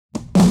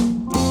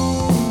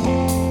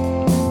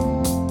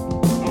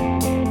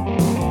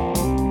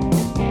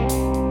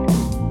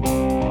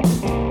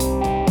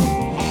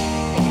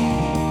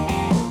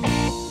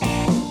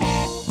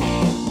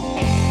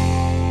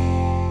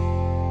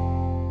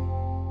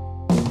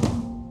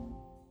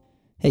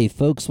Hey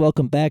folks,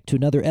 welcome back to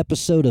another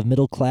episode of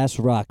Middle Class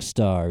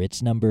Rockstar.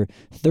 It's number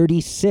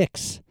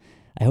 36.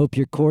 I hope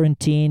your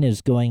quarantine is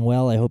going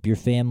well. I hope your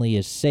family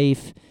is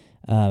safe.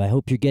 I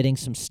hope you're getting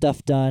some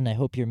stuff done. I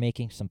hope you're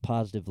making some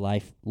positive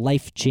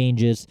life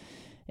changes.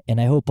 And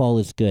I hope all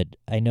is good.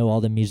 I know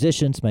all the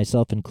musicians,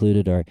 myself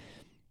included, are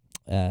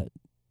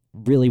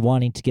really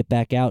wanting to get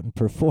back out and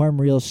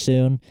perform real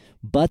soon.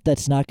 But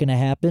that's not going to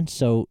happen,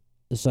 so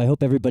I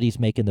hope everybody's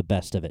making the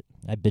best of it.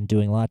 I've been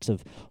doing lots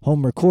of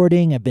home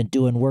recording. I've been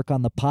doing work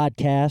on the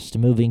podcast,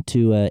 moving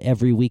to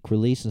every week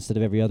release instead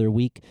of every other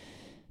week,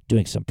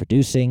 doing some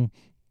producing.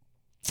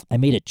 I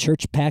made a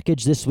church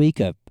package this week,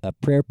 a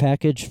prayer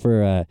package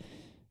for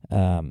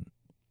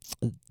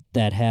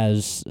that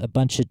has a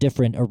bunch of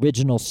different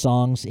original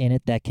songs in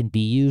it that can be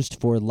used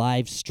for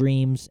live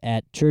streams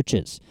at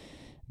churches.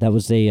 That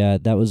was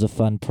a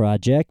fun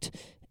project,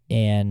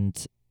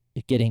 and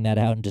getting that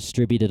out and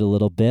distributed a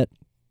little bit.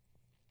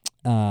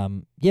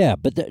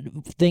 But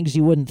things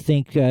you wouldn't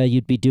think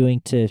you'd be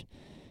doing to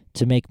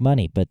make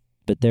money, but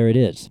there it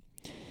is.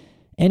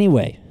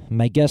 Anyway,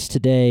 my guest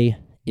today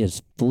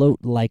is Float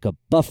Like a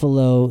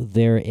Buffalo.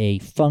 They're a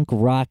funk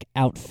rock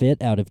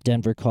outfit out of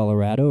Denver,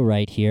 Colorado,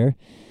 right here.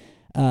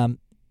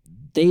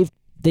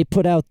 They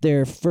put out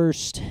their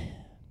first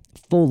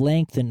full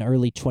length in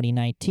early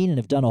 2019 and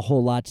have done a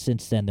whole lot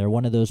since then. They're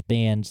one of those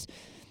bands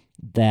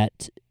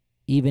that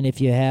even if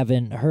you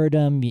haven't heard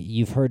them,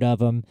 you've heard of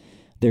them.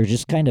 They're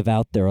just kind of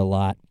out there a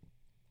lot.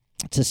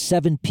 It's a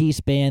 7-piece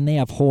band. They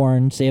have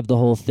horns. They have the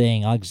whole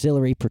thing,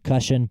 auxiliary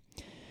percussion.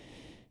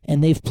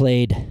 And they've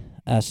played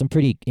some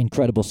pretty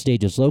incredible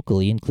stages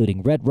locally,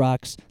 including Red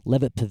Rocks,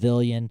 Levitt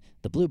Pavilion,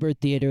 the Bluebird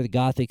Theater, the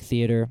Gothic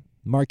Theater,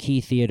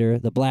 Marquee Theater,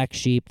 the Black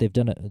Sheep. They've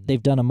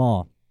done them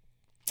all.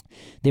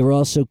 They were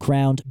also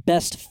crowned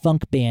Best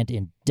Funk Band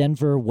in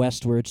Denver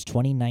Westward's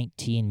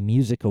 2019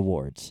 Music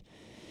Awards.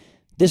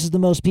 This is the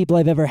most people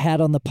I've ever had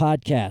on the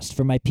podcast.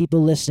 For my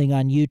people listening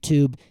on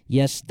YouTube,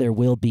 yes, there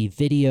will be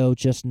video,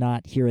 just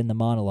not here in the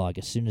monologue.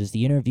 As soon as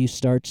the interview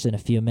starts in a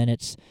few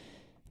minutes,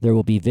 there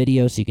will be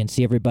video so you can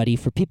see everybody.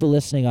 For people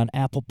listening on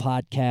Apple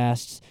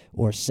Podcasts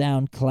or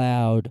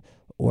SoundCloud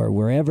or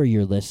wherever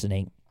you're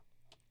listening,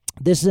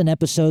 this is an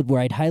episode where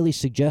I'd highly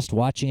suggest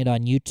watching it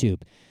on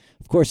YouTube.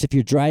 Of course, if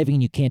you're driving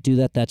and you can't do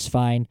that, that's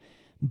fine.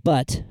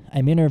 But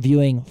I'm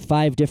interviewing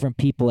 5 different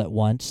people at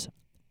once,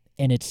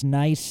 and it's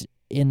nice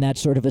in that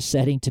sort of a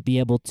setting to be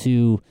able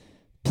to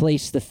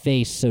place the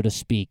face, so to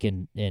speak,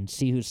 and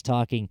see who's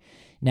talking.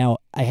 Now,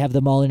 I have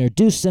them all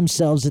introduce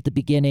themselves at the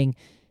beginning,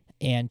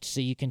 and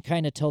so you can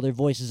kind of tell their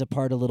voices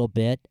apart a little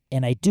bit,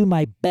 and I do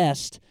my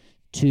best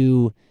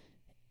to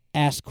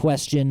ask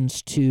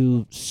questions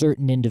to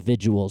certain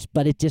individuals,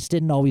 but it just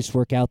didn't always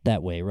work out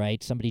that way,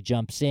 right? Somebody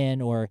jumps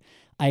in, or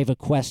I have a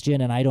question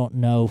and I don't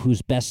know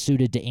who's best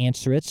suited to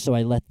answer it, so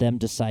I let them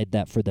decide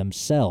that for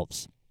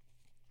themselves.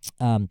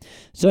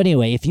 So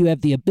anyway, if you have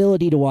the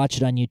ability to watch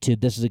it on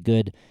YouTube, this is a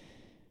good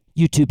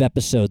YouTube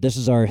episode. This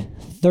is our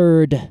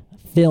 3rd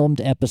filmed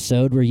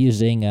episode. We're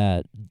using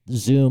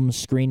Zoom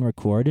screen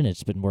record, and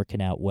it's been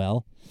working out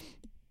well.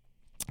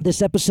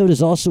 This episode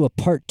is also a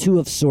part 2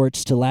 of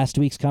sorts to last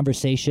week's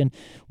conversation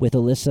with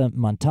Alyssa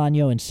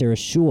Montano and Sarah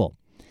Schul.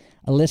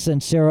 Alyssa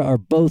and Sarah are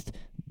both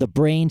the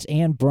brains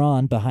and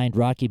brawn behind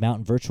Rocky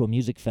Mountain Virtual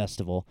Music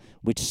Festival,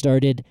 which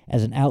started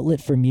as an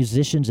outlet for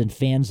musicians and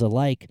fans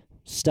alike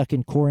stuck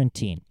in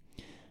quarantine.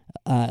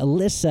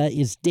 Alyssa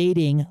is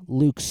dating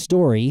Luke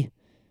Story,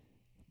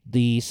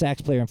 the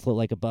sax player in Float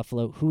Like a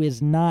Buffalo, who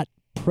is not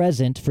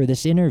present for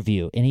this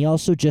interview, and he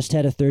also just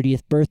had a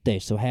 30th birthday,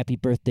 so happy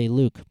birthday,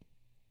 Luke.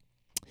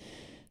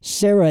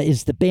 Sarah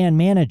is the band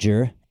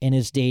manager and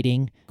is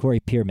dating Corey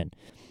Pierman.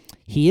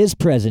 He is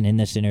present in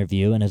this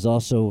interview and is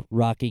also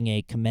rocking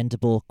a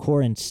commendable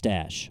Corin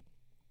stash.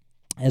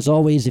 As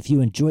always, if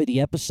you enjoy the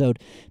episode,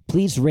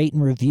 please rate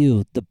and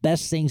review. The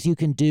best things you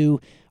can do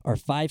are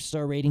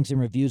 5-star ratings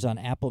and reviews on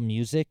Apple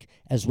Music,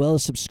 as well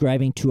as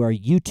subscribing to our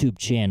YouTube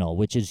channel,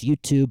 which is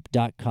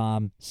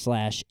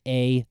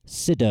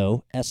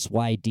youtube.com/asydow,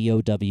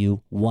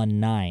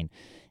 SYDOW19.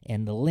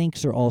 And the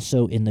links are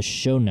also in the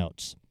show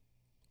notes.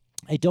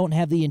 I don't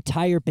have the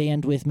entire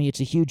band with me.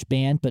 It's a huge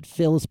band, but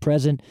Phil is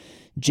present.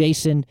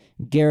 Jason,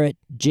 Garrett,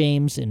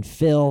 James, and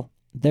Phil,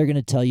 they're going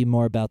to tell you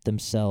more about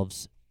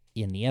themselves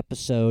in the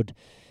episode.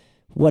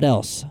 What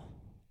else?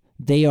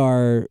 They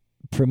are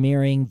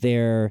premiering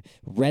their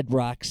Red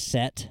Rock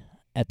set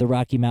at the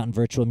Rocky Mountain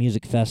Virtual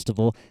Music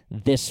Festival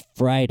this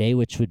Friday,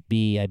 which would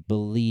be, I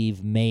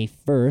believe, May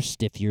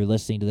 1st, if you're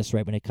listening to this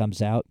right when it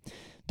comes out.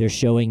 They're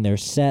showing their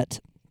set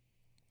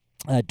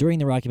during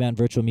the Rocky Mountain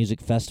Virtual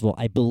Music Festival,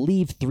 I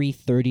believe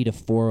 3:30 to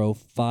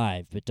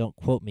 4:05, but don't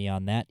quote me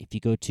on that. If you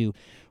go to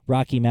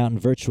Rocky Mountain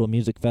Virtual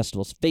Music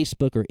Festival's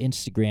Facebook or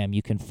Instagram,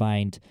 you can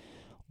find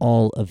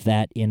all of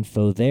that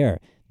info there.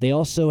 They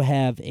also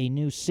have a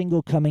new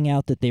single coming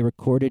out that they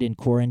recorded in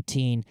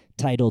quarantine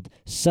titled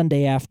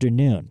Sunday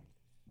Afternoon.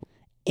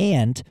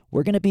 And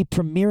we're going to be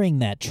premiering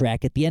that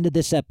track at the end of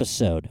this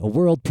episode, a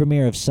world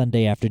premiere of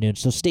Sunday Afternoon,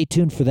 so stay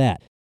tuned for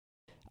that.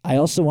 I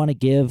also want to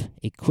give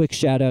a quick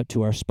shout out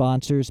to our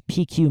sponsors,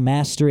 PQ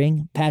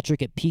Mastering.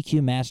 Patrick at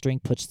PQ Mastering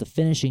puts the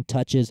finishing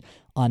touches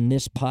on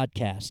this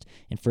podcast.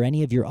 And for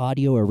any of your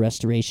audio or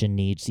restoration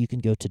needs, you can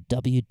go to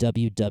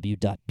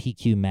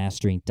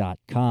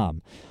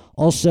www.pqmastering.com.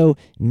 Also,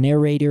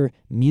 Narrator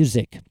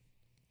Music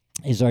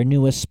is our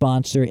newest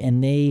sponsor,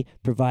 and they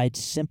provide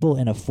simple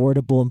and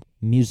affordable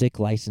music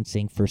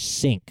licensing for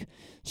sync.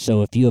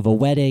 So if you have a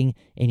wedding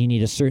and you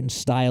need a certain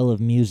style of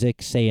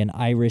music, say an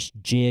Irish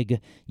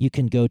jig, you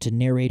can go to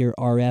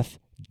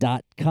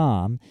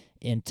narratorrf.com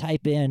and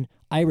type in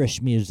Irish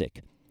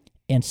music,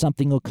 and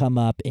something will come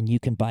up, and you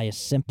can buy a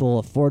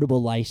simple, affordable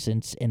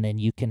license, and then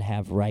you can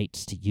have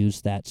rights to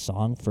use that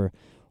song for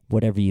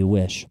whatever you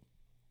wish.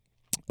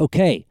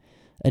 Okay,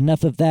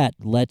 enough of that.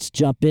 Let's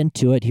jump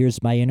into it.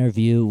 Here's my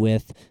interview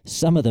with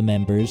some of the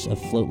members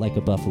of Float Like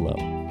a Buffalo.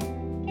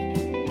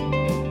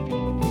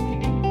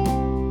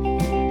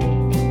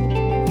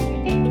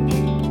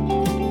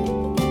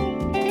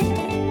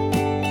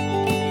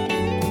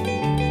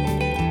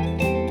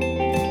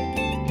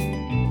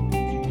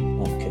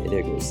 Okay,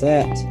 there goes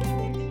that.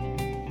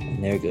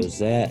 And there goes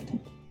that.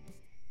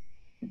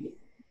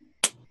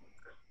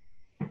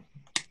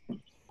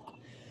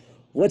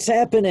 What's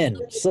happening,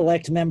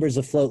 select members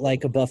of Float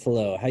Like a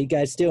Buffalo? How you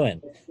guys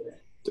doing?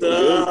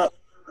 Good.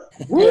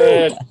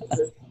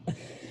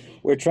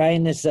 We're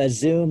trying this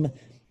Zoom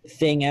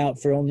thing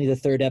out for only the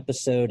third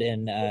episode,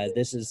 and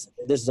this is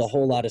a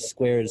whole lot of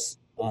squares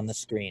on the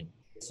screen,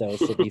 so it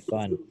should be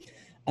fun.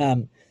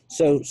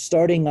 So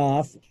starting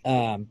off,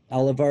 I've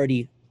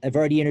already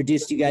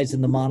introduced you guys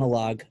in the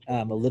monologue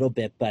a little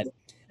bit, but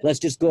let's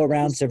just go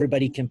around so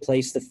everybody can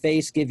place the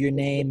face, give your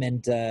name,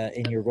 and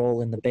your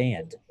role in the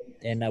band.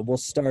 And we'll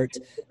start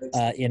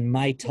in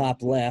my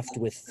top left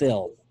with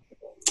Phil.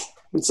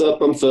 What's up?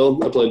 I'm Phil.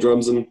 I play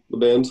drums in the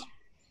band.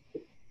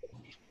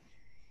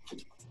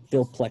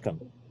 Phil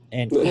Pleckham.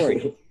 And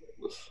Corey.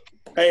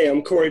 Hey,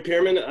 I'm Corey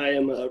Pierman. I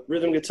am a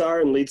rhythm guitar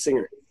and lead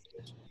singer.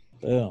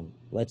 Boom.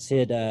 Let's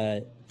hit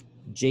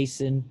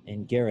Jason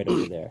and Garrett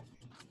over there.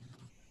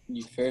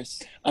 You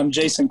first. I'm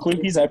Jason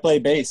Kluges. I play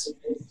bass.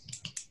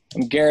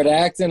 I'm Garrett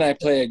Acton. I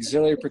play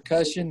auxiliary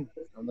percussion.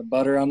 I'm the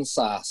butter on the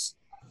sauce.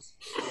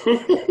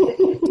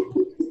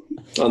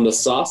 On the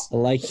sauce? I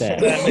like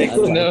that. That makes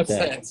no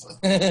sense.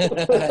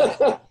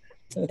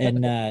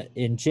 And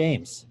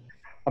James.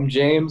 I'm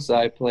James.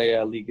 I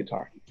play lead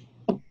guitar.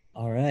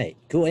 All right,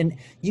 cool. And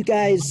you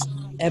guys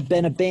have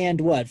been a band,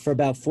 what, for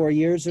about 4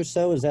 years or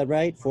so? Is that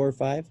right? 4 or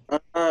 5?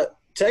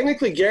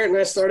 Technically, Garrett and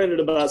I started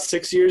it about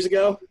 6 years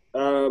ago.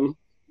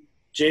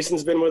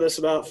 Jason's been with us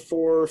about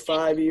 4 or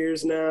 5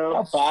 years now.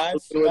 About five.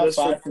 Been with About us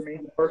five for me.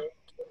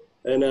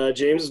 And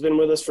James has been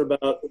with us for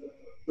about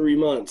 3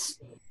 months.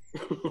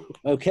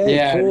 Okay,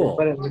 Yeah, cool.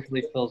 but it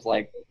literally feels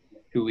like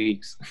 2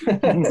 weeks.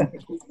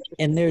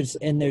 And there's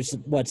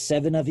what,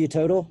 7 of you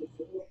total?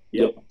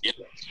 Yep.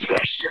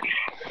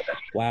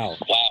 Wow.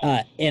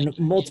 And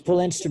multiple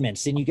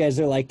instruments, and you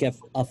guys are like a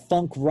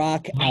funk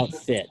rock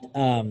outfit.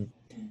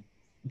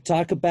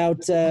 Talk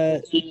about how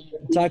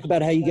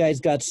you guys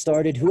got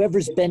started.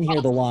 Whoever's been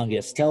here the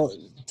longest,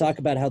 talk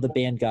about how the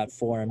band got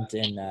formed.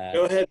 And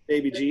Go ahead,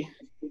 Baby G.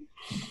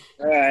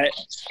 All right.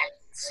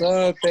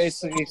 So it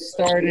basically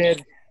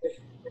started.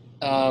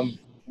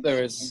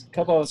 There was a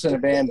couple of us in a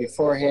band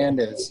beforehand.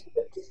 It was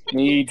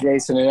me,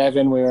 Jason, and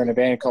Evan. We were in a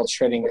band called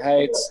Shredding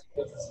Heights.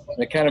 And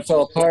it kind of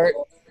fell apart.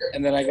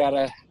 And then I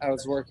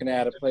was working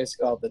at a place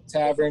called The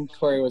Tavern.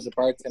 Corey was a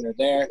bartender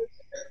there.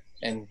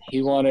 And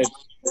he wanted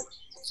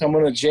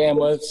someone to jam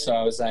with. So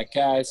I was that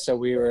guy. So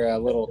we were a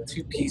little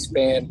 2-piece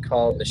band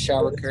called The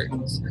Shower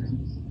Curtains.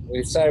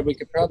 We decided we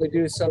could probably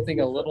do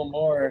something a little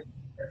more.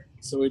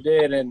 So we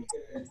did. And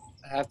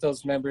half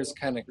those members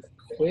kind of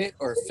quit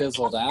or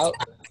fizzled out.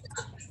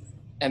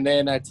 And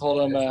then I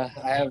told them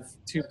I have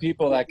 2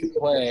 people that could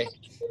play,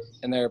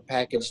 and they're a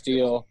package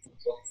deal.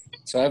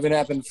 So Evan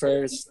happened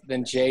first,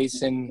 then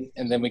Jason,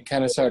 and then we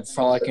kind of started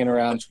frolicking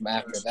around from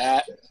after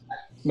that.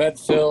 Met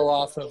Phil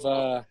off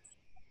of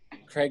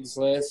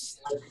Craigslist,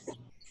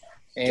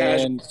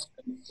 and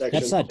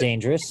that's not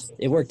dangerous.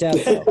 It worked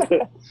out though.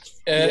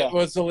 It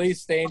was the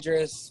least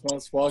dangerous,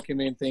 most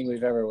welcoming thing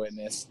we've ever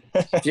witnessed.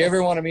 If you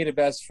ever want to meet a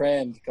best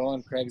friend, go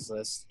on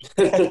Craigslist.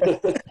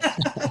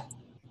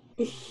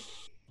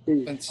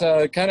 And so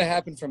it kind of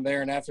happened from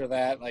there. And after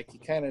that, like, you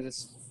kind of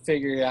just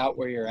figure out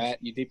where you're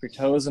at. You dip your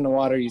toes in the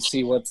water. You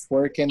see what's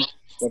working,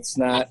 what's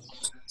not.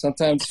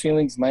 Sometimes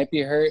feelings might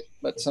be hurt,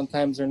 but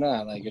sometimes they're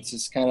not. Like, it's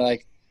just kind of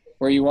like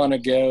where you want to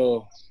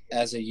go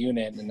as a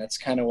unit. And that's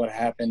kind of what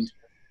happened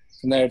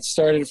from there. It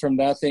started from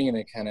nothing, and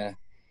it kind of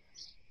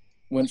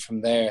went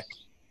from there.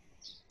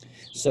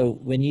 So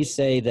when you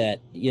say that,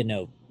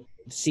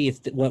 see if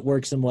what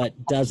works and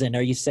what doesn't,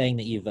 are you saying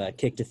that you've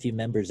kicked a few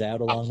members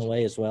out along the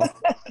way as well?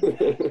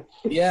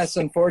 Yes,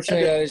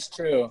 unfortunately, that is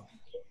true.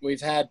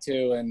 We've had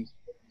to, and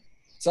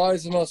it's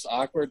always the most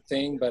awkward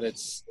thing, but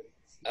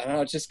I don't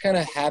know, it just kind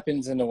of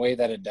happens in the way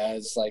that it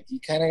does. Like, you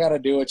kind of got to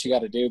do what you got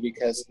to do,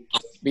 because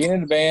being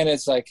in a band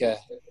is like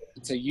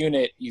it's a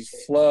unit. You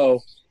flow,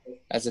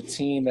 as a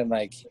team, and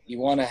like you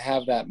want to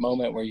have that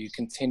moment where you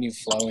continue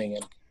flowing.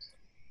 And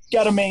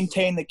got to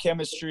maintain the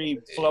chemistry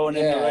flowing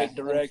in the right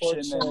direction.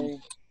 Unfortunately,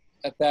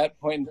 at that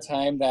point in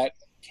time, that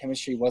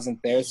chemistry wasn't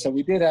there, so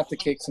we did have to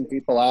kick some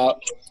people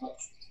out,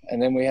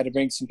 and then we had to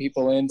bring some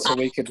people in so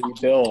we could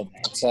rebuild.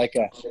 It's like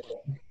a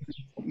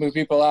move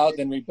people out,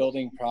 then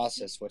rebuilding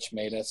process, which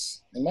made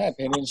us, in my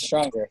opinion,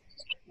 stronger.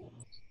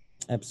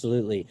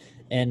 Absolutely.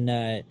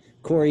 And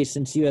Corey,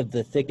 since you have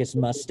the thickest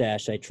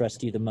mustache, I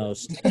trust you the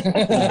most.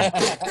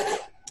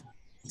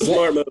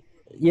 Smart move.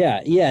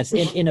 Yeah, yes.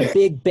 In a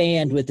big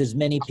band with as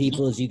many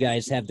people as you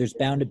guys have, there's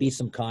bound to be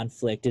some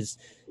conflict. Is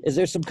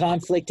there some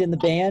conflict in the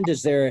band?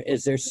 Is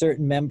there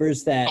certain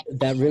members that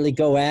really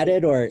go at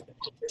it, or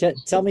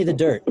tell me the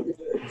dirt?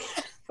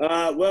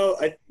 Well,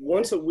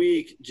 once a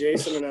week,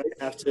 Jason and I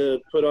have to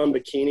put on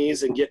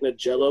bikinis and get in a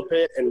Jello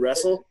pit and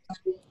wrestle.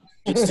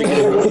 Just to get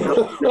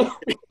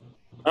it.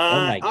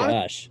 Oh my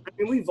gosh! I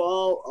mean, we've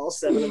all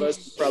 7 of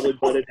us probably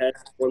butted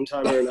heads one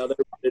time or another.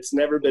 It's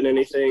never been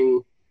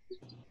anything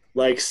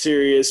like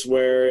serious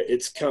where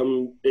it's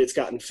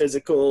gotten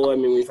physical. I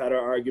mean, we've had our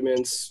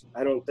arguments.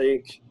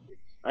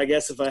 I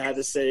guess if I had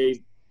to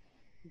say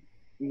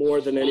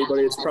more than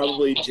anybody, it's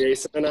probably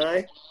Jason and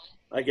I.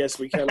 I guess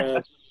we kind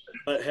of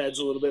butt heads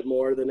a little bit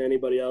more than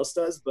anybody else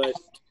does, but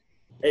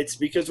it's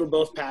because we're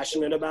both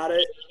passionate about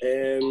it,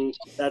 and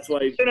that's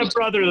why. In a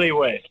brotherly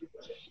way.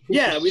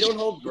 Yeah, we don't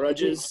hold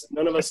grudges.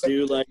 None of us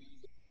do. Like,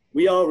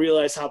 we all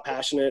realize how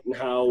passionate and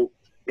how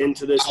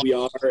into this we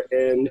are,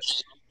 and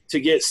to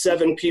get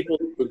 7 people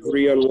to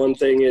agree on one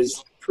thing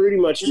is pretty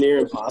much near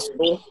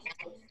impossible.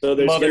 So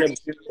there's going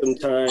to be some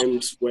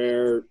times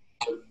where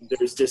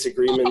there's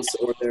disagreements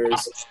or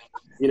there's,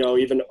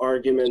 even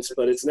arguments,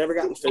 but it's never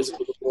gotten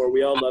physical before.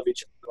 We all love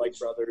each other like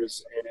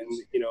brothers,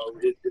 and,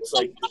 it's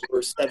like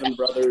we're 7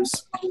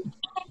 brothers.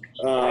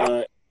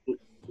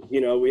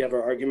 We have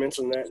our arguments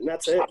and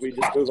that's it. We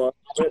just move on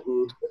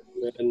to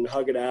it and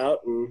hug it out,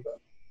 and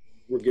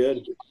we're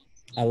good.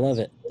 I love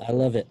it.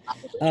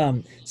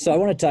 So I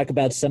want to talk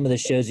about some of the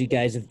shows you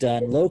guys have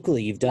done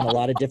locally. You've done a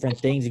lot of different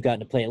things. You've gotten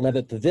to play at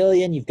Levitt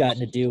Pavilion. You've gotten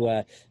to do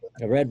a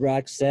Red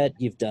Rock set.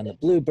 You've done the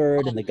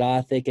Bluebird and the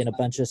Gothic and a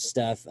bunch of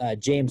stuff.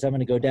 James, I'm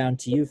going to go down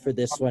to you for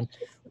this one.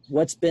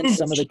 What's been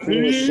some of the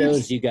coolest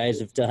shows you guys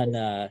have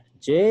done?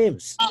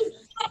 James.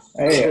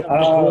 Hey,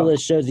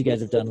 coolest shows you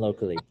guys have done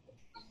locally.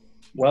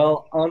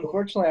 Well,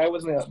 unfortunately, I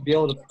wasn't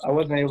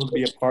able to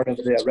be a part of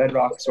the Red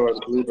Rocks or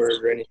the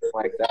Bluebird or anything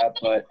like that.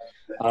 But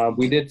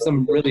we did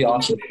some really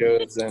awesome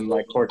shows in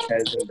like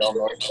Cortez and Del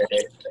Norte,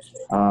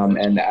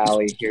 and the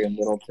Alley here in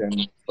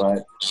Littleton.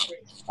 But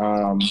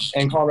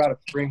and Colorado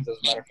Springs, as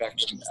a matter of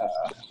fact,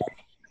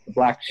 the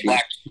Black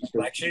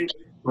Sheep,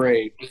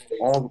 great,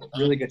 all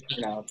really good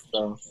turnouts.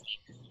 So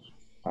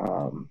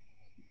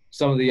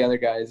some of the other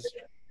guys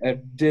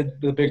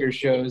did the bigger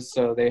shows,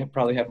 so they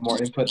probably have more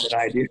input than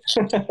I do.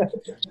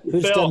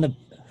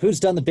 Who's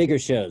done the bigger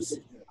shows?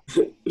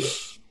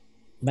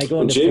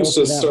 James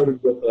just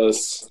started with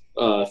us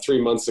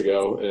 3 months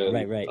ago,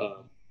 and right.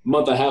 A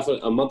month and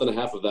a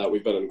half of that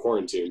we've been in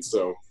quarantine,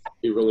 so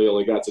he really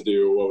only got to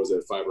do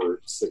 5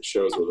 or 6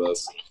 shows with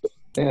us.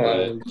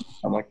 Yeah,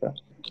 something like that.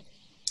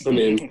 I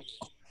mean,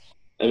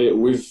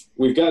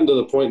 we've gotten to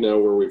the point now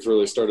where we've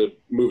really started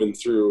moving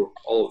through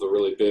all of the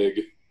really big,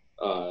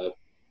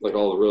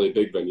 all the really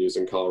big venues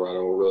in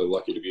Colorado. We're really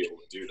lucky to be able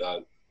to do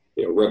that.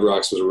 Red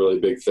Rocks was a really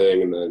big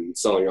thing, and then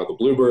selling out the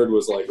Bluebird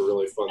was like a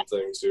really fun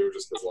thing too,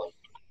 just because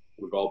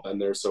we've all been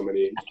there so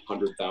many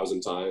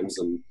 100,000 times.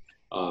 And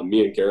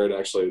me and Garrett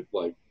actually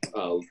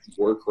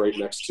work right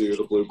next to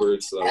the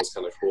Bluebird, so that was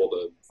kind of cool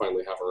to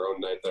finally have our own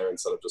night there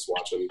instead of just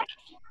watching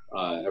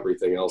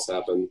everything else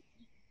happen.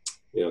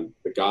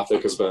 The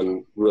Gothic has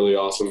been really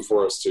awesome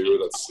for us too.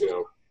 That's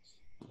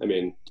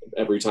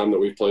every time that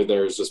we've played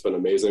there has just been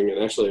amazing.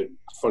 And actually,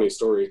 funny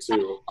story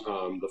too,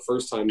 the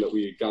first time that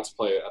we got to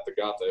play at the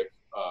Gothic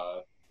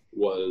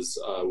was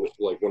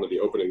one of the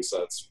opening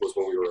sets was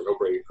when we were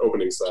an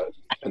opening set,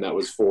 and that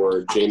was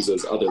for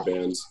James's other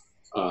band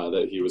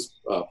that he was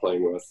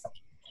playing with.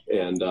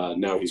 And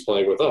now he's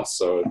playing with us,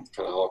 so it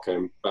kind of all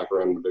came back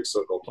around in a big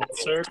circle.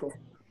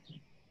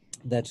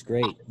 That's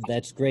great.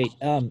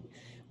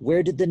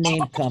 Where did the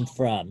name come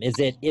from? Is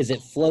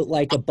it float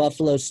like a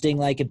buffalo, sting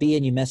like a bee,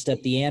 and you messed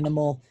up the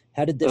animal?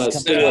 How did this come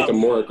sting like a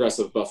more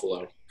aggressive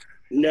buffalo?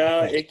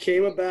 No, it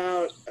came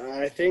about,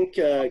 I think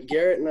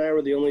Garrett and I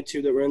were the only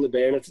 2 that were in the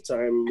band at the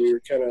time. We were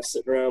kind of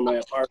sitting around my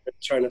apartment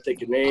trying to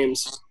think of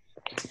names.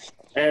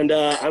 And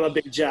I'm a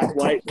big Jack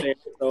White fan,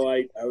 so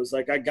I was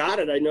like, I got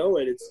it, I know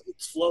it.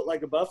 It's Float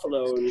Like a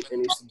Buffalo. And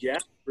he said, yeah,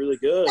 really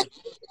good.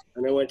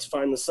 And I went to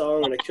find the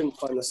song, and I couldn't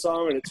find the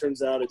song, and it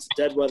turns out it's a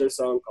Dead Weather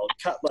song called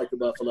Cut Like a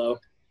Buffalo.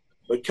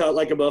 But Cut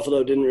Like a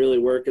Buffalo didn't really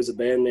work as a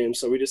band name,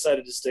 so we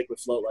decided to stick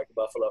with Float Like a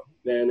Buffalo.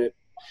 And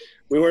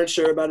we weren't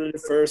sure about it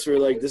at first. We were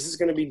like, this is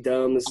going to be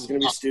dumb, this is going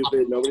to be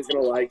stupid, nobody's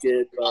going to like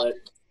it. But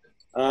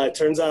it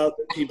turns out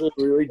people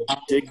really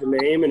dig the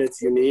name, and it's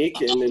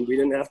unique, and then we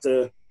didn't have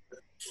to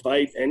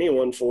fight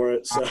anyone for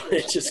it, so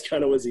it just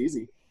kind of was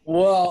easy.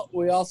 Well,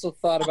 we also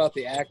thought about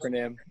the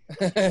acronym.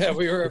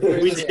 we were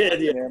We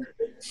did, yeah. acronym,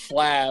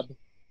 FLAB.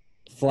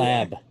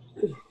 Flab.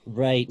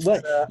 Right.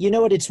 What you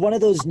know what? It's one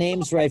of those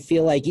names where I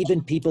feel like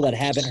even people that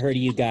haven't heard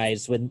of you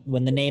guys, when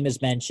the name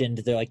is mentioned,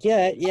 they're like,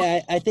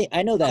 yeah, I think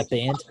I know that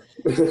band.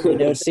 You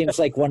know, it seems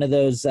like one of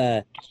those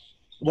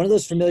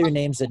familiar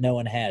names that no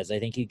one has. I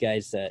think you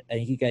guys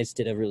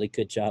did a really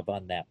good job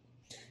on that.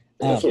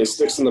 Definitely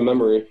sticks in the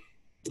memory.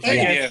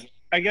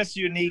 I guess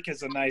unique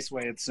is a nice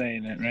way of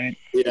saying it, right?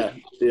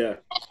 Yeah.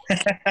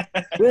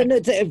 Well, no,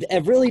 it's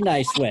a really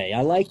nice way.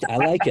 I like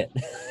it.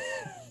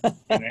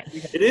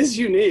 It is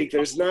unique.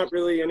 There's not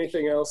really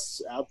anything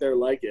else out there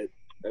like it.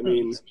 I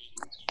mean,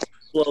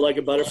 flow like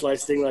a butterfly,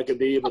 sting like a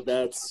bee, but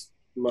that's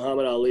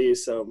Muhammad Ali,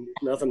 so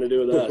nothing to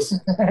do with us.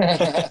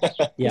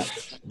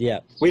 Yeah.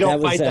 We don't That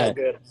was, fight that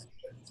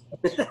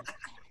good.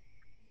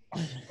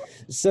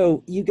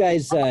 So you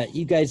guys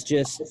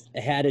just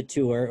had a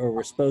tour, or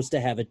were supposed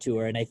to have a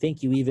tour, and I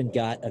think you even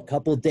got a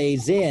couple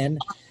days in,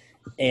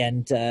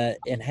 and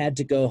had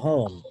to go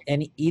home.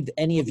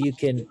 Any of you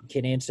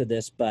can answer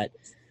this, but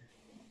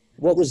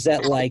what was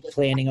that like,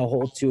 planning a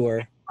whole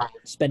tour,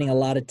 spending a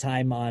lot of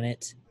time on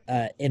it,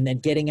 and then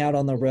getting out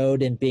on the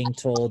road and being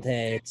told,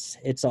 hey,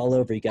 it's all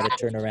over, you got to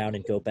turn around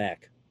and go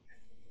back?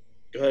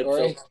 Go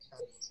ahead,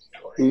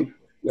 Phil.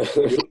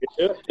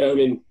 Yeah, I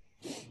mean,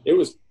 it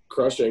was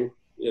crushing.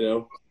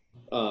 You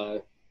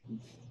know,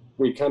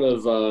 we kind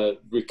of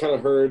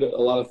heard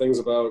a lot of things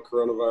about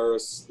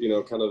coronavirus. You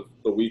know, kind of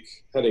the week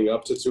heading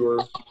up to tour,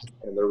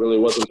 and there really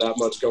wasn't that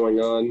much going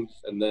on.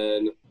 And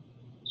then,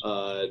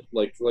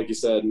 like you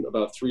said,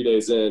 about 3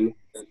 days in,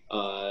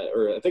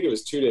 or I think it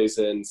was 2 days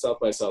in, South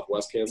by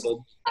Southwest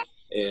canceled,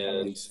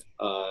 and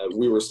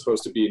we were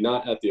supposed to be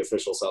not at the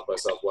official South by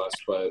Southwest,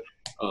 but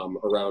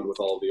around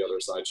with all the other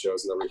side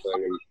shows and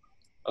everything.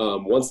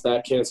 And once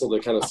that canceled,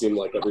 it kind of seemed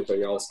like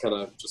everything else kind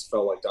of just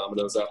fell like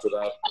dominoes after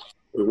that.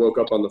 We woke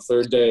up on the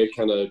third day,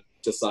 kind of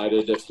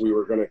decided if we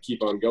were going to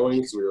keep on going,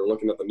 because we were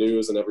looking at the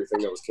news and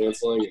everything that was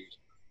canceling. And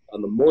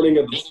on the morning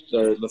of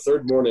the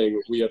third morning,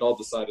 we had all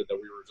decided that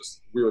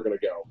we were going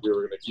to go. We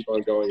were going to keep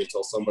on going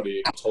until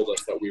somebody told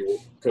us that we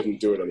couldn't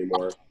do it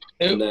anymore.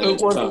 It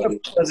was a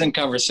pleasant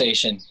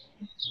conversation.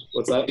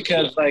 What's that?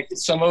 Because like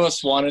some of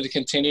us wanted to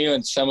continue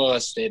and some of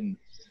us didn't.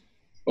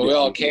 But we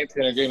all came to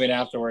an agreement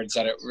afterwards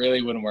that it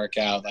really wouldn't work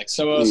out. Like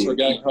some of us were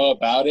gung-ho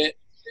about it,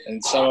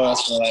 and some of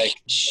us were like,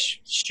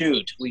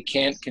 shoot, we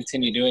can't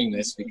continue doing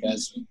this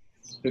because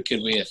who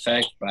could we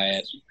affect by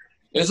it?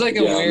 It was like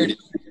a weird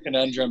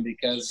conundrum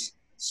because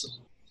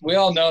we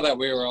all know that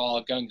we were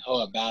all gung-ho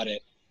about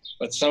it,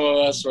 but some of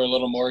us were a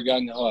little more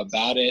gung-ho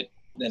about it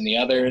than the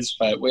others,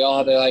 but we all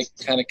had to like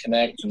kind of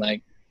connect and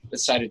like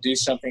decide to do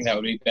something that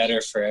would be better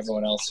for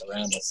everyone else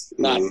around us,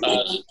 not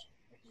us.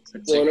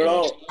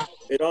 Well,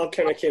 it all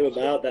kind of came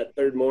about that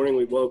third morning.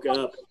 We woke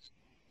up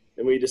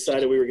and we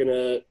decided we were going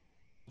to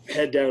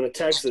head down to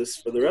Texas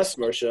for the rest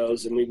of our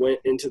shows. And we went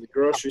into the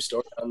grocery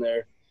store down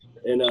there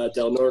in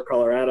Del Norte,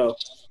 Colorado,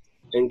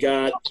 and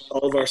got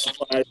all of our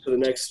supplies for the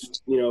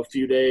next,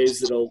 few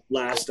days that'll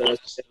last us.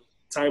 By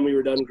the time we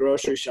were done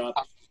grocery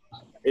shopping,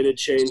 it had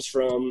changed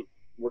from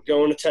we're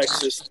going to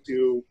Texas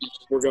to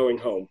we're going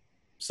home.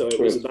 So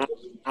it was about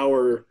an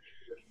hour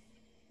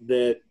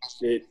that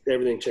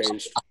everything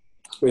changed.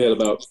 We had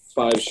about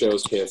 5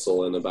 shows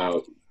cancel in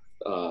about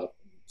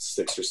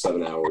 6 or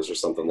 7 hours or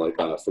something like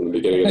that from the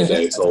beginning of the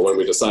day till when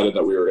we decided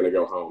that we were going to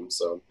go home.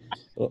 So,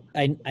 well,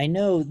 I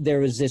know there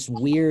was this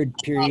weird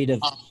period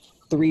of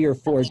 3 or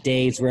 4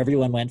 days where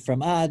everyone went from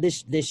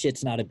this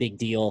shit's not a big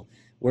deal,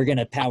 we're going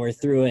to power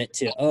through it,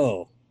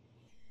 to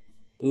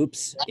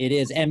oops, it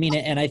is. I mean,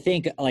 and I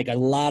think like a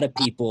lot of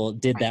people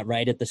did that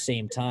right at the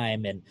same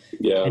time, and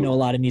I know a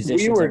lot of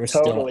musicians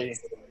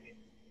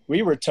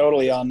we were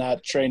totally on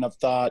that train of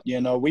thought.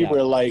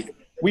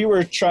 We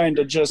were trying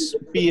to just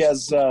be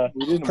as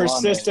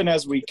persistent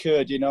as we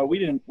could.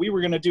 We were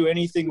going to do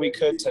anything we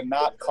could to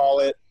not call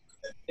it.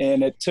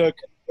 And it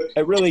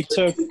really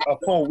took a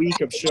full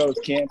week of shows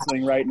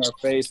canceling right in our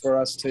face for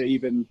us to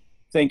even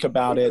think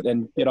about it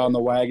and get on the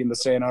wagon to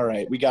saying, all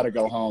right, we got to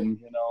go home,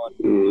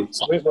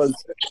 So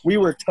we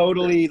were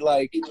totally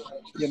like,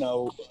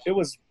 it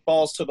was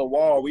balls to the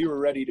wall. We were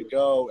ready to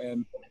go.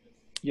 And,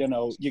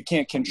 you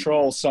can't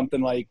control something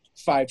like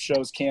 5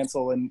 shows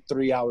cancel in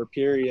 3-hour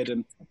period.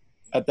 And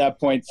at that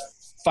point,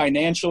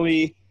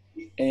 financially,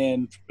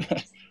 and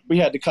we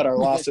had to cut our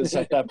losses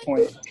at that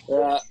point.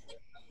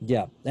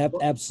 Yeah,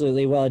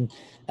 absolutely. Well,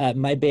 and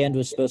my band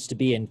was supposed to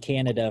be in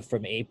Canada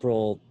from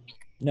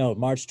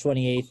March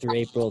 28th through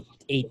April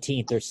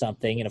 18th or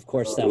something. And of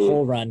course, that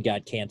whole run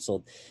got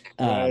canceled.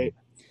 Right.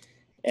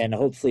 And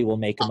hopefully we'll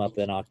make them up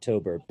in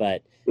October.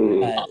 But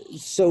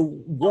so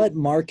what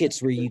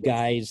markets were you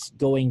guys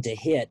going to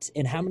hit?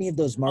 And how many of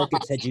those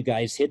markets had you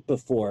guys hit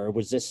before? Or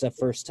was this a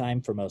first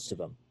time for most of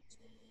them?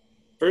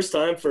 First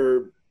time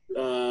for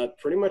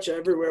pretty much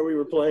everywhere we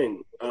were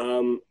playing.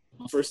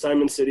 First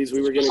time in cities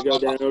we were going to go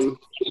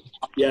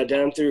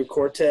down through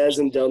Cortez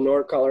and Del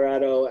Norte,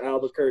 Colorado,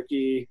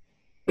 Albuquerque,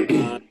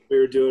 We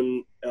were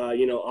doing,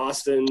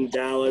 Austin,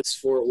 Dallas,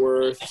 Fort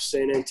Worth,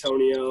 San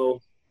Antonio,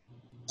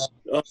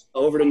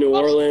 over to New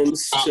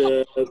Orleans,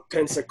 to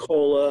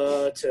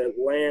Pensacola, to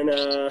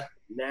Atlanta,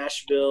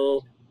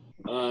 Nashville,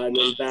 and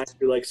then back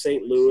to like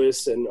St.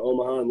 Louis and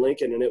Omaha and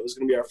Lincoln. And it was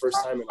going to be our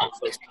first time in all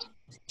those.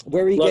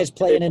 Where were you guys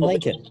playing in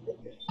Lincoln?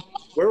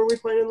 Where were we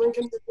playing in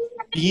Lincoln?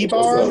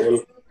 B-Bar?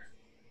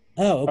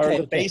 Oh, okay.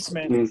 Or the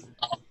basement.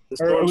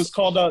 Or it was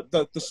called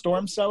the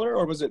Storm Cellar,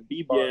 or was it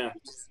B-Bar? Yeah,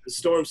 the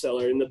Storm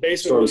Cellar. In the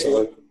basement was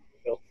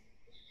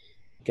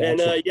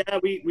Gotcha.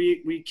 And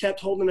we kept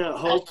holding out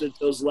hope that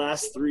those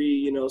last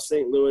three,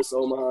 St. Louis,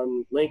 Omaha,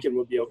 and Lincoln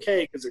would be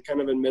okay because they're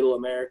kind of in middle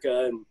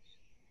America and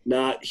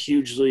not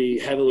hugely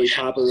heavily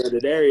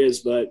populated areas.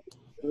 But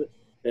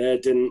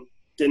it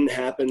didn't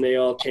happen. They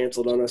all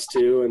canceled on us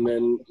too. And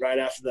then right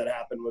after that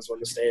happened was when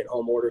the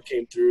stay-at-home order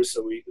came through.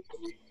 So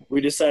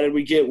we decided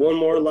we'd get one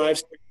more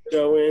live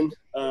show in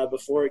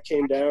before it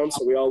came down.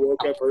 So we all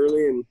woke up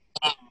early and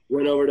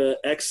went over to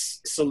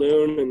X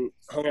Saloon and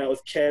hung out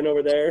with Ken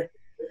over there.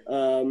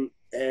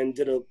 And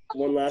did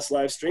one last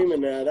live stream,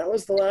 and that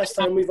was the last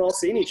time we've all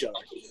seen each other.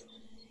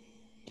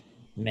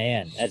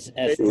 Man,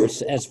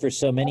 as for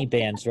so many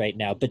bands right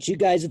now, but you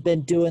guys have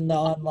been doing the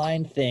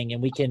online thing,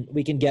 and we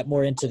can get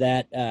more into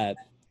that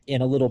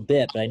in a little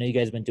bit. But I know you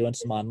guys have been doing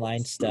some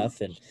online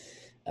stuff, and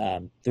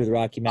through the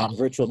Rocky Mountain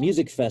Virtual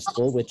Music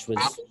Festival, which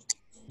was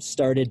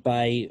started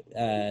by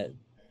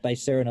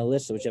Sarah and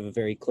Alyssa, which have a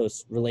very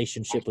close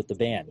relationship with the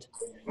band.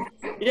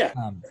 Yeah.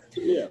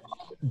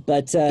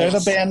 But they're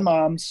the band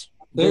moms.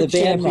 They're the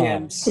band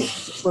champions.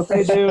 moms. What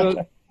they do,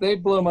 they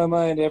blow my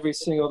mind every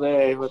single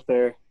day with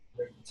their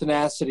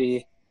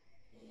tenacity,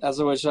 as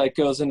of which like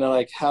goes into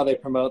like how they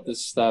promote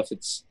this stuff.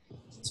 It's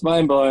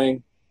mind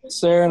blowing.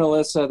 Sarah and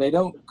Alyssa, they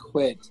don't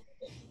quit,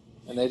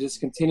 and they just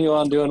continue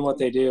on doing what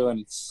they do,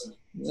 and it's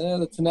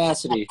the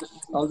tenacity.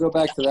 I'll go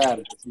back to that.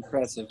 It's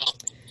impressive.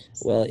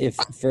 Well, if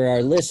for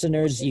our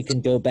listeners, you can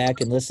go back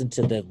and listen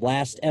to the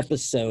last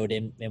episode,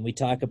 and we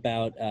talk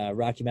about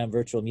Rocky Mountain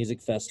Virtual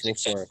Music Festival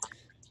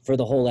for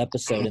the whole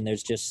episode, and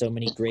there's just so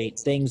many great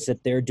things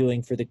that they're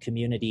doing for the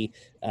community,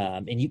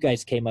 and you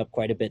guys came up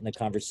quite a bit in the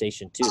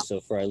conversation too.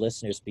 So for our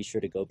listeners, be sure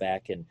to go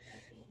back and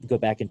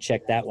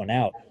check that one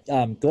out.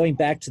 Going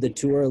back to the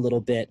tour a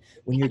little bit,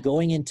 when you're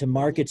going into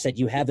markets that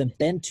you haven't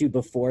been to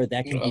before,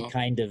 that can be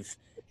kind of.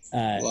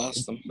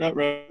 Lost them.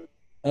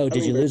 Oh,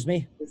 did you lose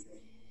me?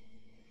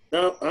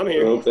 No, I'm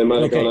here. Oh, they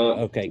might have gone out.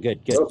 Okay, good.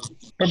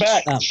 We're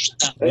back.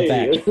 We're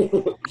back.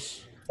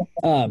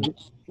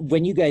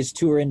 When you guys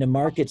tour into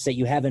markets that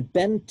you haven't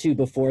been to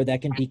before,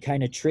 that can be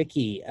kind of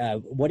tricky.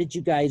 What did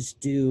you guys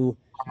do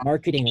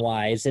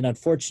marketing-wise? And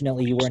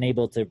unfortunately, you weren't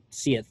able to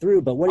see it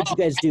through, but what did you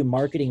guys do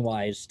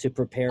marketing-wise to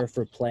prepare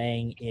for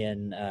playing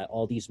in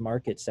all these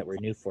markets that were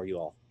new for you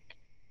all?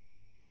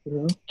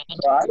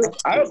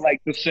 I would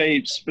like to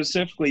say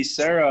specifically,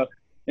 Sarah,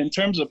 in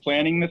terms of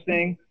planning the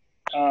thing,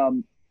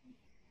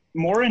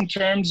 more in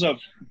terms of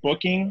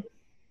booking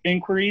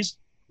inquiries,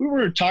 we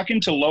were talking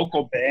to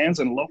local bands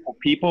and local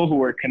people who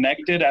were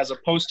connected as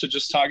opposed to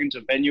just talking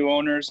to venue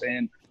owners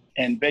and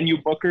venue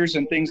bookers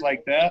and things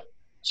like that.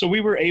 So we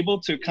were able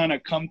to kind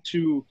of come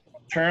to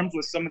terms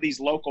with some of these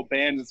local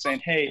bands and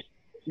saying, hey,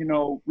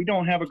 we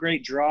don't have a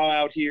great draw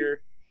out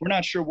here. We're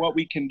not sure what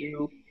we can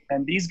do.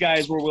 And these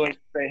guys were willing to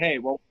say, hey,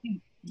 well,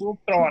 we'll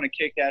throw on a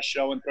kick-ass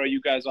show and throw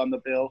you guys on the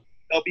bill.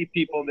 There'll be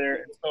people there.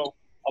 And so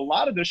a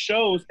lot of the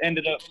shows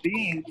ended up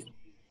being,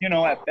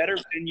 at better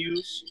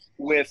venues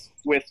with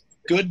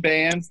good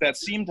bands that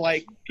seemed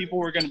like people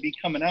were going to be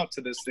coming out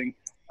to this thing.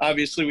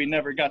 Obviously, we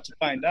never got to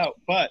find out,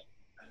 but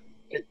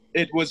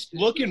it was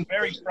looking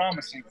very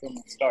promising from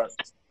the start.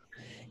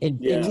 And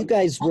you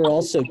guys were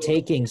also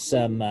taking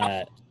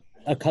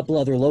a couple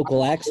other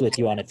local acts with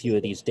you on a few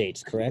of these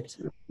dates, correct?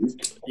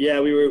 Yeah,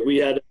 we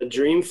had a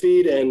Dream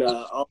Feed and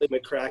Ollie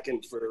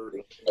McCracken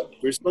we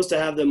were supposed to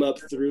have them up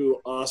through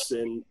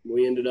Austin.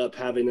 We ended up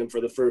having them for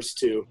the first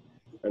two,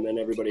 and then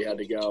everybody had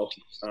to go.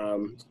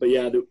 But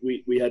yeah,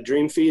 we had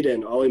Dream Feed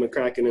and Ollie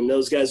McCracken, and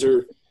those guys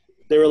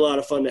they were a lot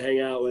of fun to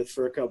hang out with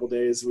for a couple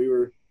days. We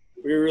were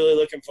really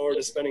looking forward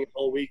to spending a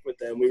whole week with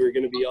them. We were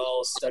going to be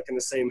all stuck in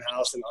the same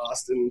house in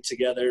Austin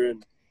together,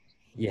 and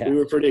we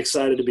were pretty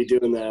excited to be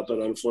doing that, but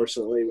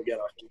unfortunately we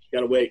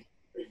gotta wait.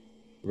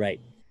 Right,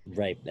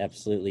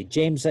 absolutely.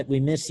 James, we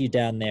miss you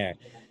down there.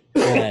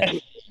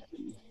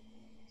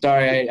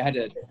 Sorry, I had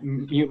to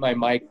mute my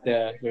mic.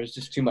 There was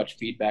just too much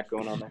feedback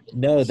going on there.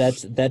 No,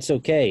 that's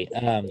okay.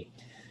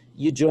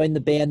 You joined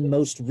the band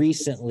most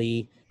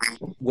recently.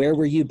 Where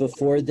were you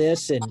before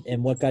this,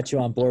 and what got you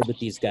on board with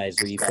these guys?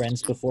 Were you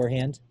friends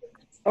beforehand?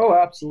 Oh,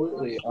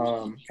 absolutely.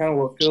 Kind of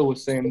what Phil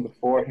was saying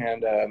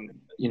beforehand.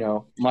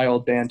 My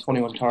old band,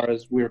 21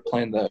 Taras, we were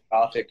playing the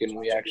Gothic, and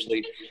we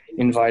actually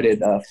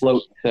invited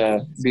Float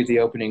to be the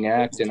opening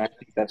act, and I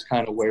think that's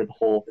kind of where the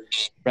whole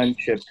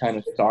friendship kind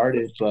of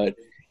started. But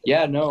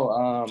yeah, no,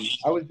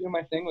 I was doing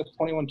my thing with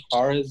 21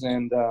 Taras,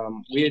 and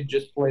we had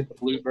just played the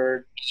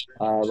Bluebird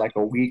like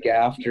a week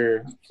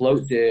after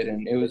Float did,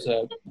 and it was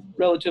a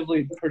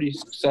relatively pretty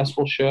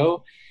successful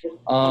show.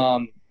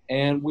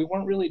 and we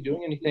weren't really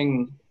doing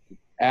anything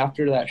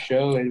after that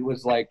show. It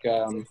was like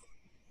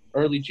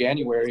early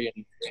January,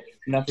 and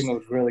nothing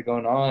was really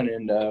going on.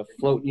 And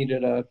Float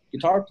needed a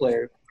guitar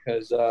player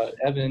because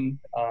Evan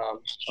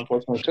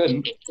unfortunately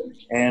couldn't.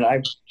 And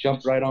I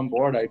jumped right on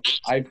board.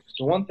 The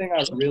one thing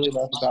I really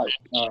love about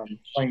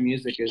playing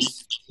music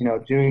is, you know,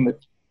 doing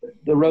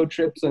the road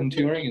trips and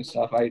touring and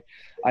stuff.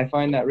 I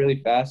find that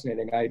really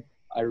fascinating.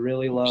 I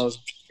really love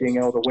being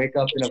able to wake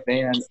up in a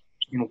van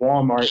in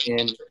Walmart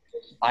in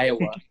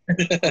Iowa.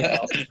 You know?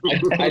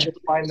 I just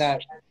find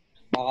that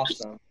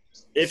awesome.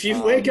 If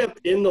you wake up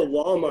in the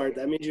Walmart,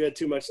 that means you had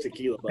too much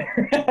tequila.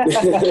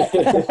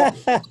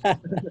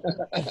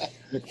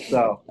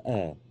 So,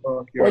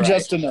 or right.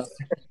 just enough.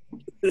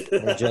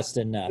 Or just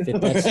enough. If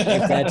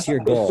that's your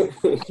goal.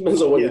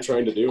 Depends on what you're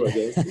trying to do, I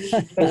guess.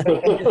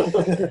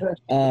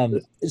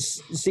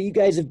 So you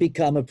guys have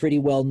become a pretty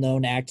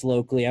well-known act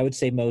locally. I would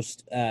say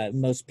most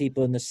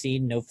people in the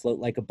scene know Float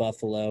Like a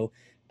Buffalo,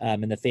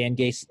 and the fan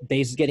base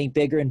is getting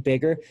bigger and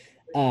bigger.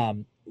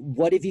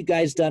 What have you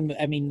guys done?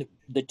 I mean,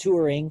 the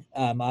touring,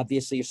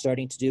 obviously you're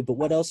starting to do, but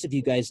what else have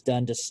you guys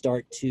done to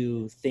start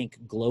to think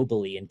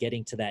globally and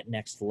getting to that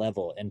next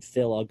level? And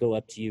Phil, I'll go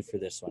up to you for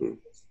this one.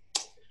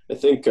 I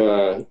think,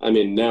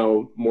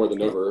 now more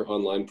than ever,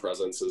 online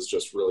presence is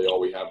just really all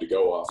we have to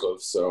go off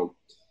of. So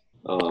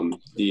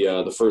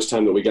the first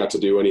time that we got to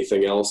do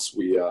anything else,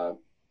 we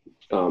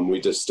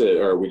just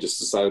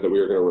decided that we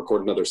were going to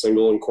record another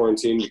single in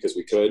quarantine because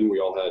we could, and we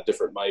all had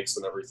different mics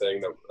and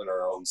everything in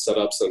our own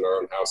setups in our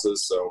own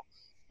houses. So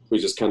we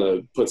just kind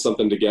of put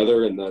something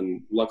together, and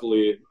then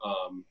luckily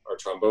our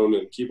trombone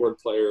and keyboard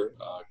player,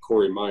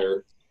 Corey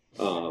Meyer,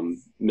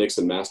 mixed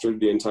and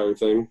mastered the entire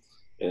thing.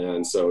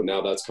 And so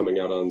now that's coming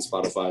out on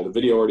Spotify. The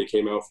video already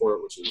came out for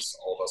it, which is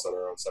all of us on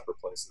our own separate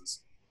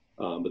places.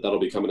 But that'll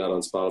be coming out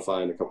on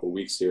Spotify in a couple of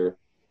weeks here.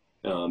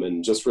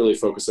 And just really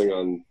focusing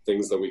on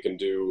things that we can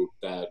do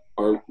that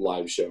aren't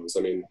live shows.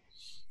 I mean,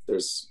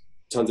 there's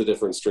tons of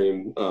different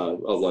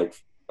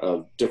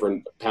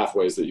different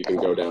pathways that you can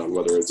go down,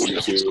 whether it's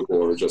YouTube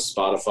or just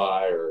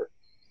Spotify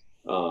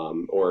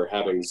or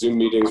having Zoom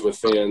meetings with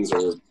fans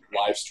or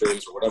live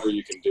streams or whatever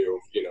you can do,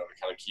 you know,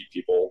 to kind of keep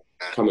people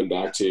coming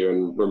back to you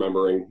and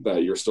remembering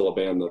that you're still a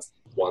band that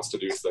wants to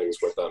do things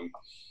with them.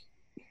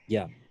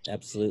 Yeah,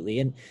 absolutely.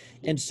 And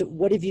so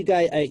what have you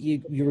guys,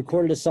 you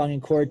recorded a song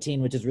in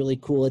quarantine, which is really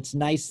cool. It's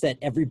nice that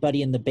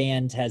everybody in the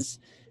band has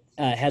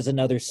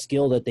another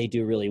skill that they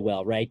do really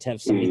well, right? To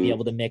have somebody be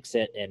able to mix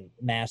it and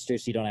master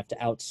so you don't have to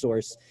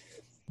outsource.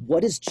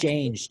 What has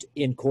changed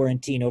in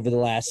quarantine over the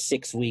last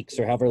 6 weeks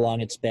or however long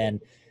it's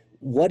been?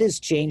 What has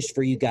changed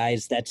for you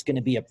guys that's going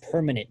to be a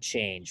permanent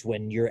change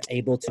when you're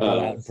able to go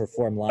out and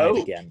perform live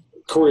again?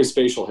 Corey's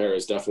facial hair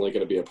is definitely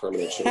going to be a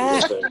permanent change, I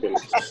think.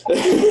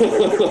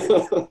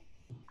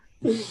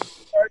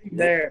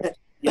 There.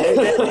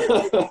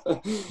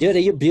 Dude,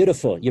 you're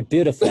beautiful. You're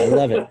beautiful. I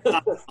love it.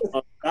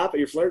 Stop it.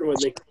 You're flirting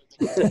with me.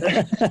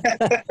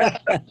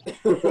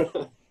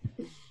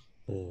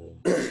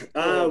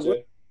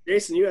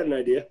 Jason, you had an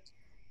idea.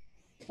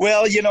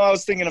 Well, you know, I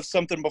was thinking of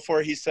something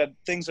before he said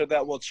things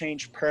that will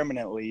change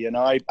permanently. You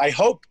know, I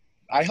hope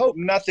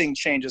nothing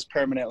changes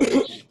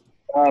permanently.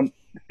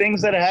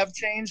 Things that have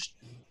changed,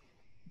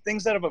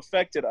 things that have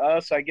affected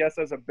us, I guess,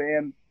 as a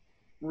band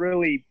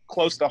really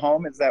close to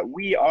home is that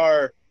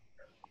we're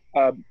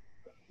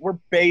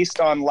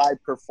based on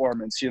live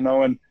performance, you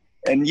know,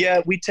 and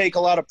yeah, we take a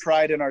lot of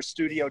pride in our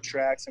studio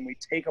tracks, and we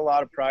take a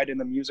lot of pride in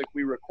the music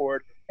we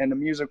record and the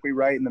music we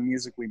write and the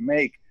music we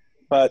make.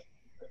 But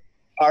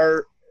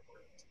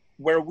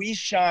where we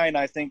shine,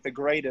 I think the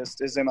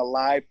greatest is in a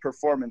live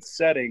performance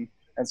setting.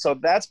 And so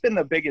that's been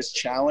the biggest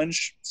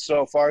challenge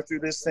so far through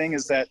this thing,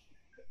 is that,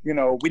 you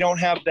know, we don't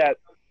have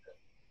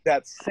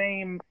that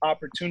same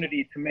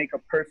opportunity to make a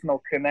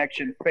personal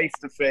connection face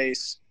to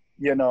face,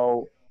 you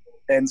know.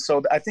 And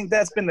so I think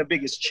that's been the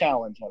biggest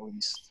challenge, at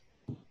least.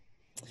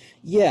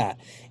 Yeah.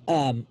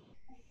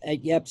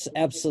 Yep,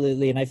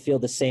 absolutely. And I feel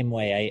the same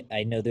way.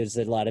 I know there's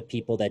a lot of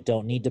people that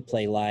don't need to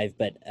play live,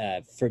 but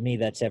for me,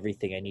 that's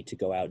everything. I need to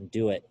go out and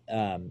do it.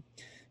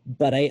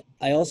 But I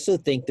also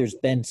think there's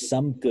been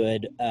some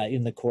good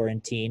in the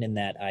quarantine, in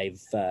that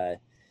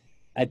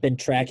I've been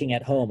tracking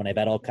at home, and I've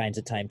had all kinds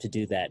of time to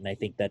do that. And I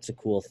think that's a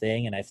cool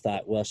thing. And I've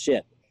thought, well,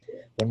 shit,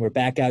 when we're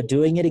back out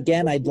doing it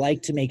again, I'd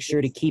like to make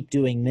sure to keep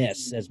doing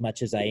this as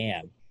much as I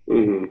am.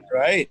 Mm-hmm.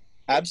 Right.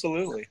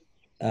 Absolutely.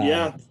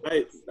 Yeah,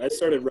 I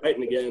started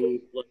writing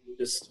again. I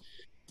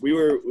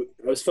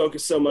was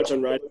focused so much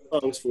on writing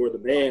songs for the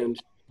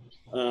band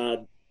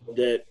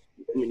that,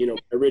 you know,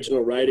 my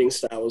original writing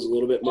style was a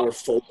little bit more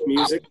folk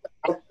music,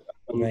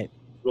 right?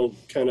 Little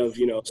kind of,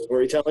 you know,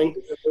 storytelling,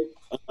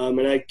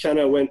 and I kind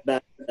of went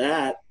back to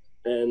that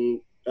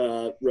and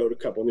wrote a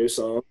couple new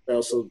songs. I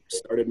also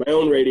started my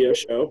own radio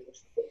show,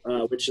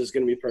 which is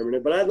going to be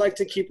permanent. But I'd like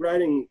to keep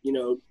writing, you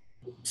know,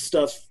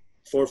 stuff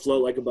for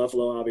Float Like a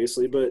Buffalo,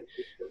 obviously, but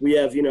we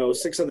have, you know,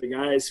 6 other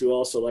guys who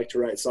also like to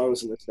write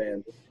songs in this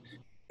band.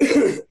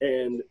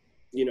 And,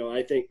 you know,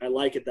 I think I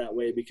like it that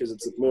way because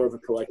it's more of a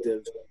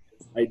collective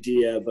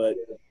idea. But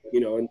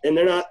and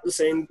they're not the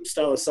same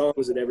style of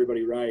songs that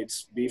everybody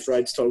writes. Beef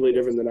writes totally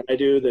different than I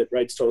do, that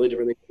writes totally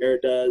different than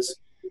Garrett does.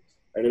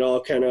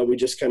 And we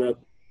just kind of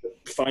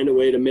find a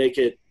way to make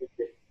it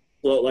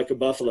float like a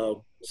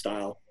buffalo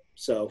style.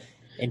 So.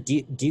 And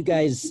do you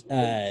guys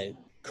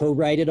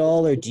co-write it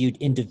all, or do you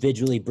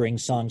individually bring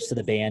songs to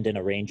the band and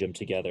arrange them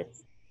together?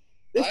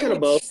 It's kind of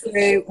both.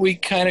 Say we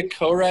kind of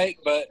co-write,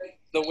 but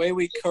the way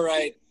we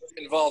co-write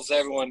involves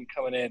everyone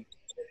coming in.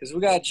 Because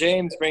we got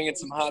James bringing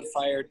some hot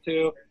fire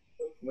too.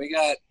 We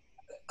got,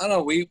 I don't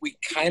know, we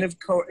kind of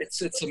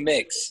it's a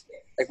mix.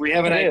 Like we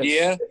have an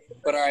idea,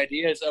 but our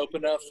idea is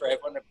open up for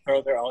everyone to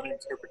throw their own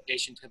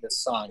interpretation to the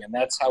song, and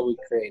that's how we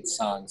create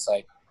songs.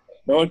 Like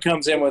no one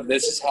comes in with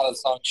this is how the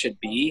song should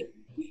be.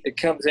 It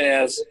comes in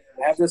as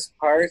I have this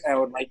part, and I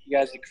would like you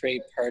guys to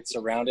create parts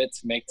around it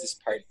to make this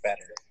part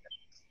better.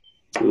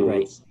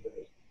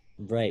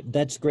 Right.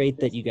 That's great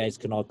that you guys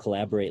can all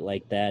collaborate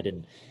like that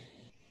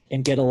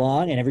and get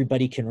along, and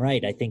everybody can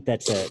write. I think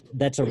that's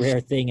a rare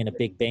thing in a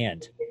big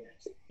band.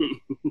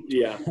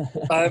 Yeah.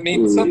 I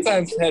mean,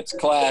 sometimes heads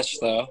clash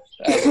though,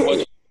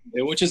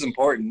 which is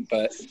important,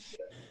 but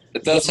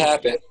it does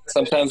happen.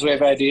 Sometimes we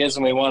have ideas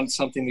and we want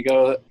something to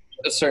go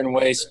a certain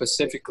way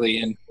specifically,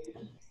 and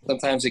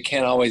sometimes we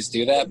can't always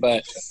do that,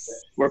 but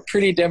we're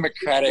pretty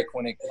democratic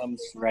when it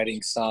comes to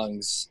writing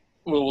songs.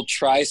 We will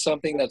try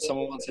something that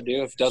someone wants to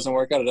do. If it doesn't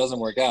work out, it doesn't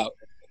work out.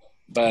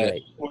 But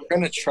we're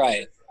going to try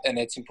it. And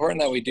it's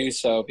important that we do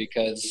so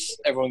because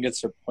everyone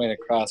gets their point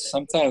across.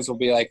 Sometimes we'll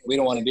be like, we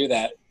don't want to do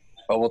that,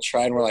 but we'll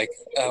try, and we're like,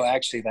 oh,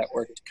 actually, that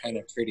worked kind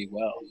of pretty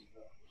well.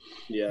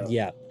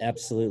 Yeah,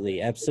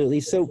 absolutely.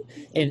 So,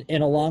 and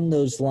along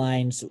those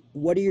lines,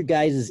 what are your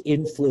guys'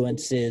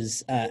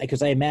 influences?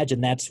 Because I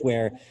imagine that's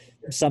where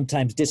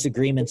sometimes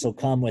disagreements will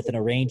come with an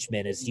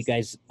arrangement, is you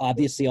guys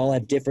obviously all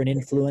have different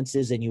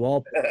influences and you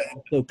all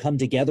come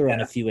together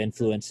on a few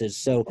influences.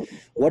 So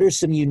what are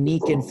some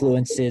unique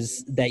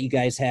influences that you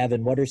guys have,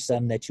 and what are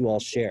some that you all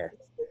share?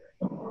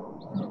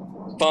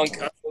 Funk.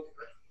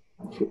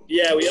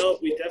 Yeah,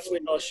 we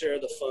definitely all share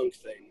the funk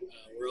thing.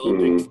 We're all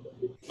big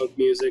funk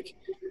music.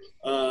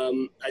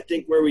 I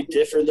think where we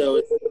differ though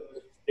is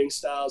sing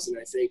styles, and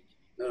I think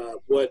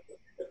what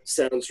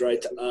sounds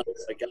right to us.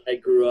 Like I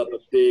grew up a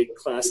big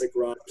classic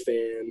rock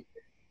fan,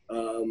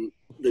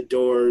 The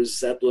Doors,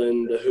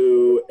 Zeppelin, The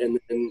Who, and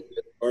then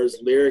as far as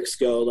lyrics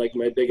go, like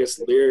my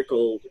biggest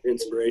lyrical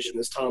inspiration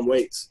is Tom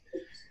Waits.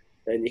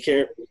 And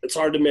it's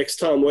hard to mix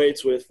Tom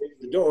Waits with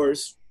The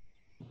Doors,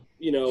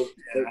 but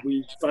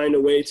we find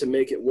a way to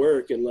make it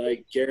work. And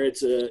like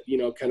Garrett's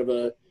kind of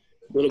a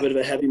little bit of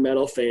a heavy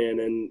metal fan,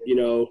 and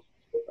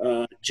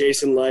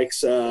Jason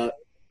likes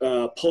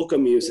polka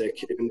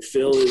music, and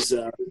Phil is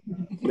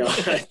no,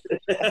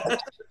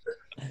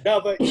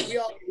 but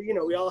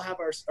we all have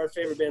our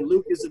favorite band.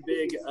 Luke is a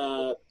big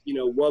wub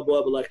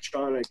wub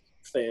electronic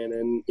fan,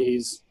 and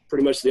he's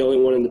pretty much the only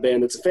one in the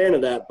band that's a fan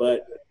of that.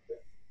 But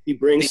he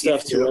brings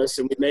stuff to us,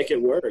 and we make it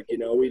work.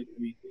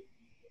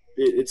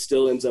 It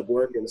still ends up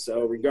working.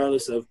 So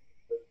regardless of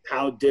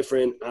how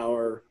different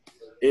our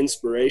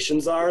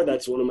inspirations are,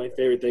 that's one of my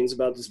favorite things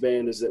about this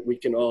band, is that we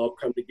can all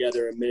come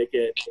together and make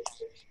it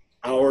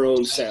our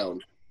own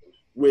sound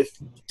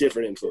with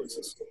different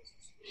influences.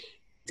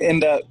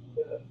 And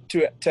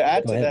to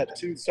add to that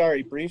too,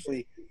 sorry,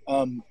 briefly,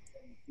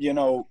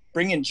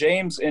 bringing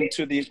James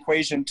into the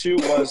equation too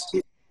was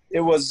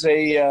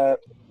the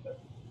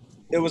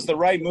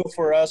right move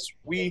for us.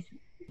 We're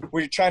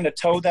trying to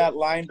toe that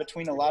line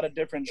between a lot of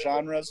different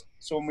genres.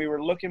 So when we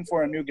were looking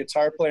for a new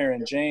guitar player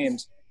in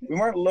James, we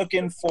weren't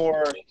looking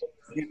for,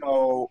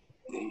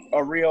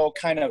 a real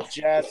kind of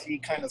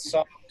jazzy, kind of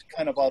soft,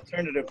 kind of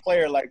alternative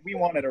player. Like we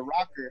wanted a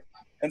rocker.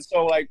 And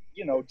so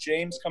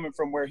James, coming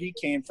from where he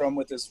came from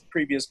with his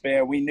previous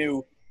band, we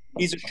knew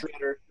he's a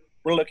shredder.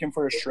 We're looking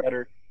for a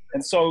shredder.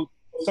 And so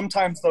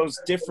sometimes those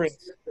different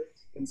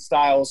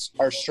styles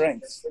are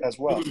strengths as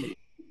well.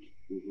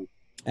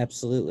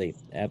 Absolutely.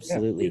 Yeah,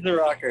 he's a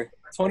rocker.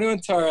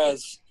 21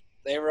 Torres,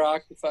 they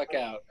rock the fuck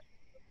out.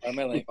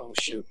 Sorry.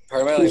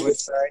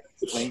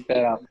 Link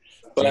that out.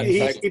 But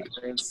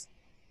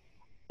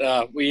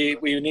we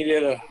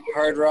needed a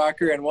hard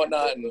rocker and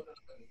whatnot, and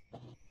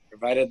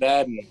provided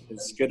that, and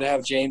it's good to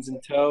have James in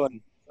tow and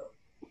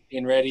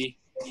being ready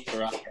to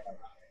rock.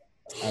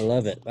 I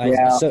love it.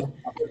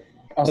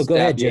 Go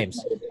ahead,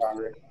 James.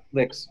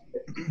 Licks.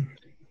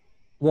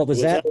 What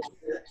was that?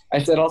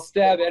 I said I'll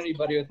stab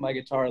anybody with my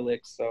guitar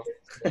licks. So.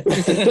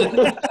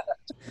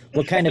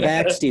 What kind of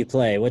axe do you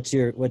play? What's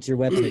your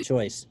weapon of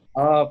choice?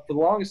 For the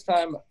longest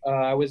time,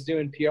 I was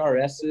doing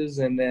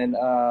PRSs, and then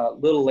a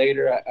little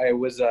later, I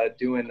was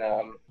doing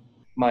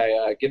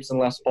my Gibson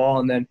Les Paul,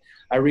 and then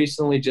I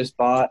recently just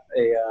bought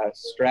a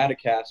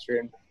Stratocaster.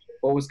 And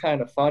what was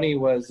kind of funny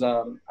was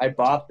I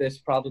bought this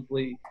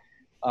probably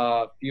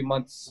a few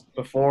months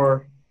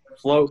before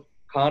Float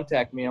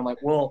contacted me. I'm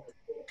like, well,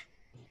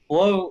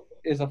 Float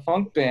is a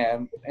funk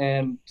band,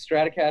 and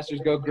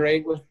Stratocasters go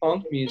great with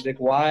funk music.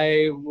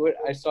 Why would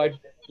I? So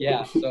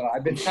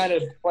I've been kind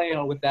of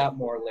playing with that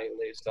more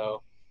lately.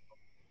 So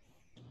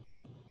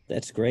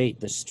That's great.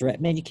 The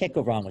Strat, man, you can't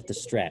go wrong with the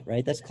Strat,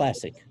 right? That's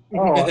classic.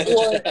 Oh,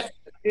 well,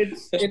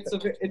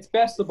 it's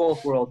best of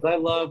both worlds. I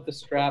love the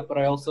Strat, but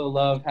I also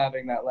love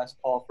having that Les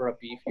Paul for a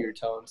beefier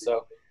tone.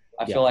 So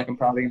I feel like I'm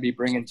probably gonna be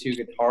bringing 2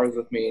 guitars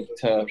with me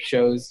to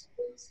shows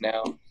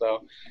now.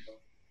 So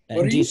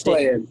What are you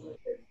playing?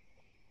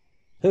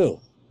 Who?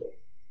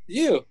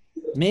 You.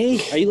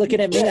 Me? Are you looking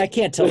at me? I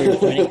can't tell where you're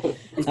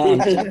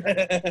pointing.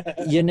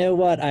 You know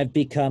what? I've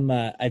become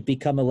a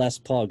Les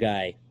Paul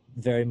guy,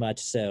 very much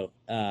so.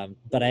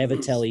 But I have a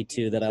Tele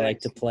too that I like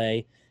to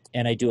play,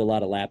 and I do a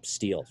lot of lap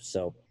steel.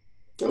 So,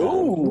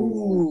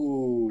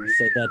 so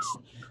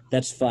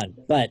that's fun.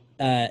 But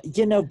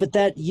you know, but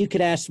that you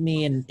could ask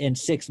me in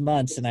 6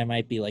 months, and I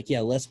might be like,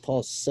 yeah, Les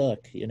Pauls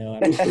suck. You know, I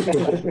don't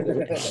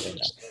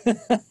know.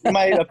 You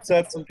might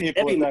upset some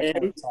people with that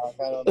kind of talk.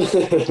 I don't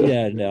know.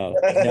 Yeah, no,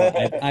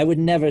 I would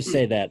never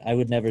say that. I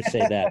would never say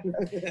that.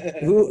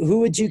 Who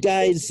would you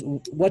guys?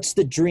 What's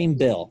the dream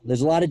bill?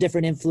 There's a lot of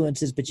different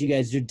influences, but you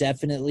guys do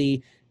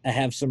definitely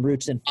have some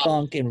roots in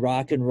funk and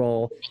rock and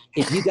roll.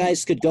 If you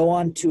guys could go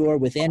on tour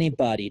with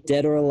anybody,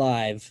 dead or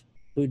alive,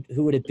 who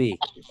would it be?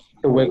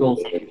 The Wiggles.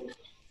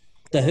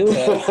 The who?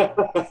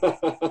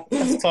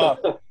 It's tough.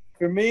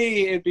 For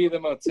me, it'd be the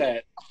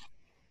Motet.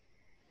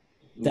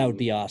 That would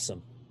be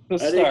awesome. To I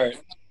think- start.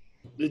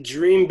 The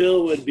dream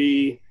bill would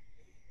be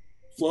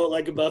Float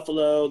Like a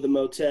Buffalo, the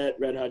Motet,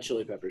 Red Hot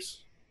Chili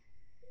Peppers.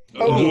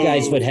 And you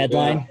guys would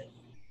headline?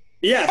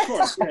 Yeah, of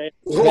course. Yeah.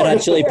 Red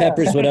Hot Chili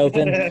Peppers would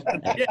open.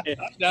 Yeah.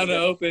 Down to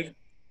open.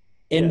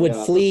 And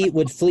Yeah.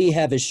 would Flea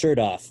have his shirt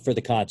off for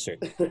the concert?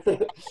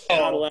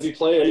 Not allowed. Does he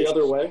play any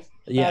other way?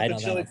 Yeah, Not I the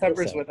don't Chili know.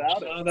 Peppers So-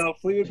 without it. No,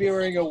 Flea would be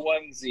wearing a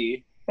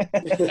onesie,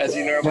 as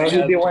he normally Maybe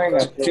has. be wearing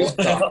a tube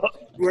top.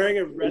 Wearing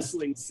a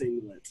wrestling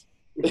singlet.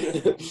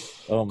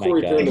 Oh my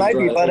Corey God. Pierman might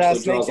be butt ass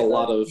actually draws a naked.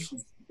 lot of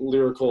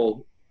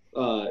lyrical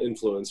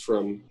influence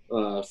from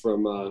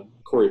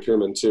Corey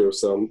Pierman too.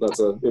 So that's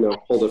a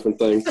whole different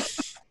thing.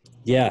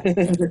 Yeah.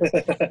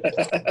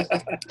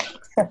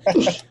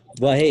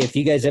 Well, hey, if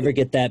you guys ever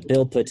get that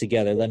bill put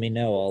together, let me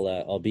know.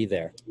 I'll be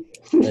there.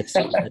 That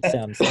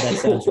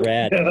sounds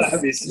rad.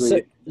 That'd be So,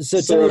 sweet. so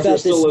tell Sarah, me if you're about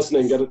still this.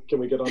 listening, can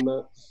we get on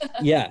that?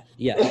 Yeah.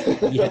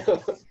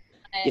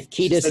 If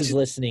Kiedis is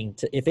listening,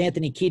 if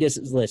Anthony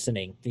Kiedis is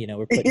listening,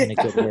 we're putting in a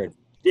good word.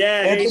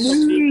 Yeah, hey,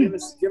 Anthony.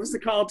 give us the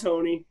call,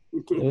 Tony.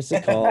 It was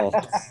a call.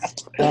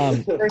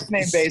 First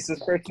name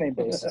basis.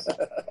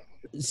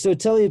 So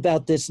tell me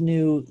about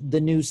the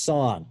new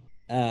song.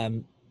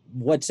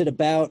 What's it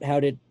about? How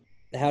did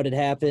it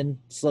happen?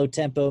 Slow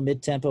tempo,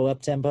 mid tempo,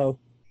 up tempo?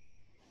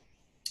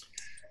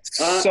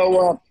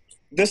 So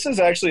this is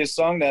actually a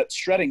song that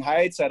Shredding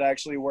Heights had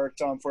actually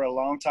worked on for a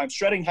long time.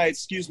 Shredding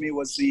Heights,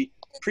 was the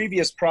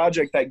previous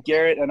project that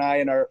Garrett and I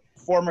and our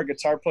former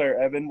guitar player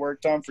Evan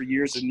worked on for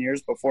years and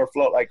years before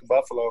Float Like a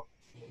Buffalo.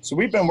 So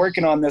we've been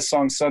working on this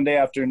song Sunday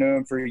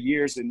afternoon for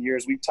years and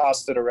years. We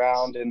tossed it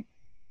around and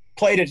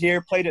played it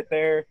here, played it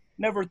there,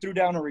 never threw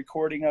down a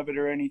recording of it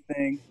or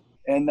anything,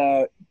 and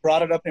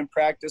brought it up in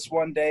practice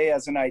one day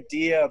as an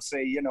idea of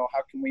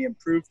how can we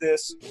improve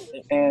this?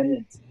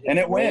 And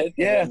it went,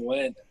 yeah.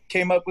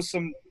 Came up with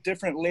some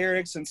different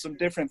lyrics and some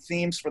different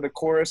themes for the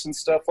chorus and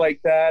stuff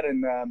like that.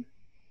 And,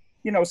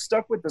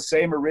 stuck with the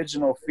same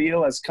original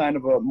feel as kind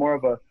of more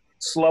of a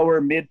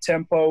slower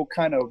mid-tempo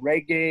kind of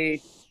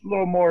reggae, a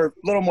little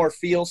more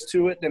feels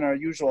to it than our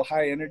usual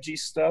high energy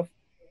stuff.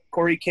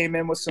 Corey came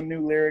in with some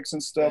new lyrics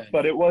and stuff,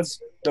 but it was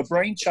the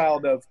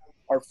brainchild of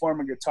our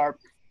former guitar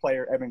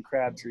player, Evan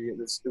Crabtree. It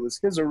was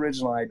his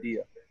original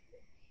idea.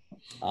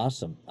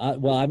 Awesome.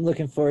 Well, I'm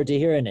looking forward to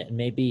hearing it, and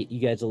maybe you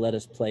guys will let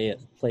us play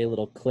a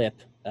little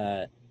clip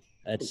at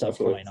some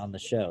Definitely. point on the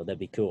show. That'd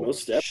be cool.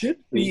 Most definitely. Should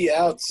be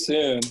out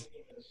soon.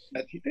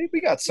 I think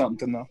we got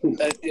something though.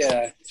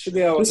 Yeah, should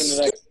be out within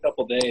the next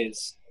couple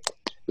days.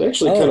 It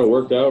actually Oh. kind of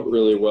worked out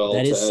really well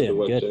That to is add to soon.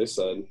 what Good. Jay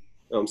said.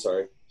 Oh, I'm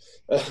sorry.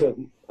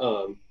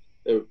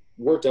 It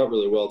worked out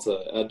really well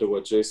to add to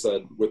what Jay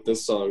said with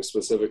this song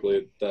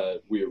specifically,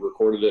 that we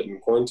recorded it in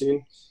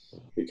quarantine,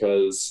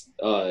 because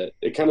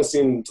it kind of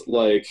seemed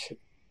like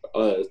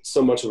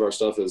so much of our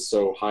stuff is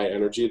so high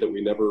energy that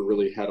we never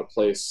really had a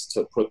place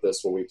to put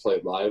this when we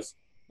played live.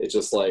 It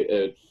just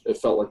it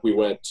felt like we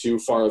went too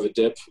far of a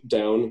dip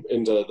down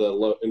into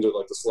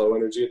the slow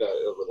energy that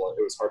it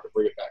was hard to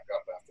bring it back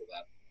up after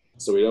that.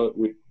 So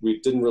we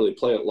didn't really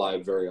play it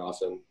live very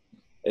often.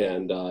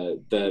 And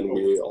then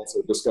we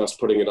also discussed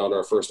putting it on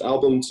our first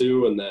album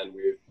too, and then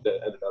we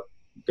ended up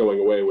going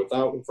away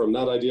from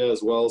that idea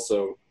as well.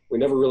 So we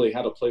never really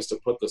had a place to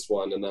put this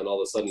one, and then all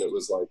of a sudden it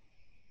was like,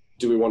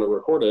 do we want to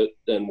record it?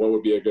 And what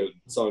would be a good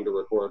song to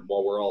record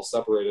while we're all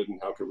separated, and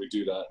how could we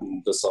do that?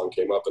 And this song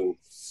came up, and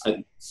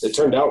it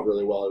turned out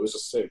really well. It was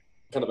just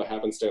kind of a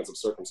happenstance of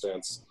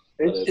circumstance.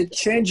 It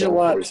changed a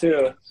lot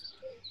too.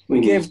 We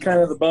gave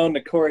kind of the bone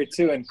to Corey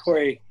too, and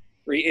Corey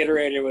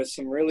reiterated with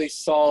some really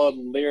solid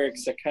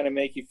lyrics that kind of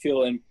make you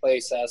feel in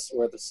place as to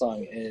where the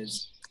song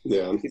is.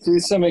 Yeah. You threw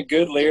some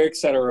good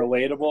lyrics that are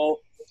relatable,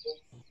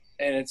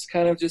 and it's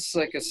kind of just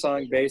like a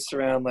song based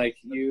around like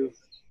you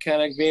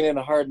kind of being in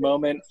a hard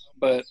moment,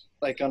 but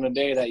like on a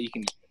day that you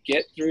can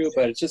get through.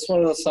 But it's just one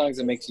of those songs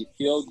that makes you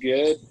feel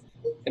good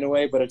in a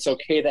way, but it's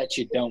okay that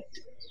you don't.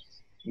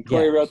 And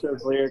Corey wrote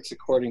those lyrics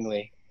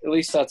accordingly. At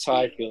least that's how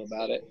I feel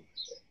about it.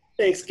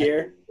 Thanks,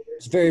 Gare.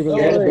 It's very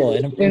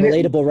relatable and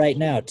relatable right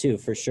now too,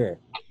 for sure.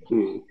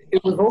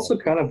 It was also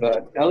kind of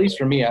at least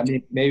for me, I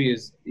mean, maybe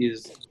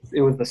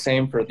it was the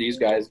same for these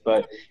guys,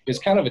 but it's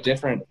kind of a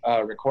different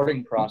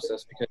recording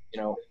process because,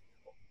 you know,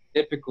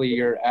 typically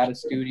you're at a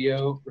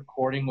studio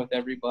recording with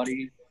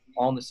everybody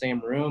all in the same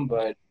room,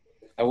 but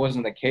that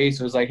wasn't the case.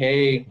 It was like,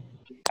 hey,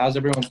 how's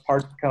everyone's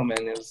parts coming?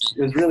 It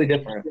was really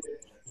different.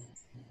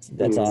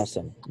 That's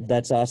awesome.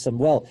 That's awesome.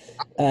 Well,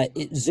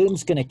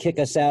 Zoom's going to kick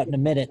us out in a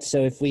minute,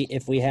 so if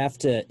we have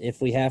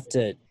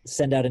to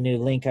send out a new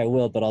link, I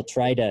will. But I'll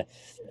try to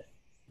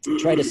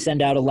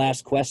send out a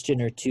last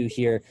question or two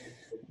here.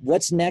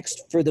 What's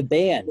next for the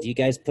band? You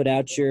guys put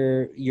out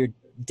your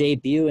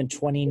debut in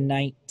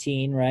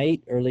 2019,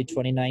 right? Early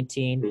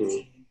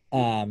 2019,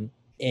 and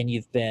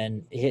you've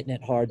been hitting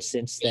it hard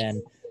since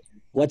then.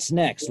 What's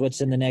next?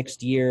 What's in the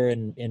next year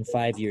and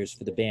 5 years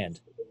for the band?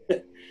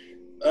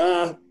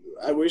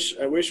 I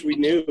wish we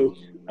knew.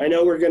 I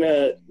know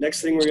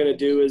next thing we're gonna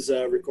do is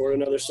record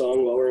another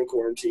song while we're in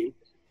quarantine.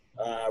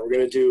 We're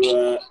gonna do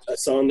a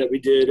song that we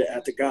did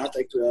at the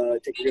Gothic. I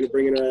think we're gonna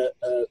bring in a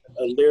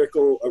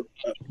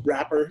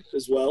rapper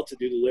as well to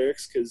do the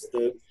lyrics, because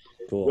the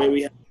way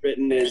we have it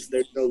written is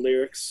there's no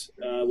lyrics.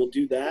 We'll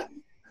do that,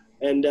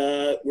 and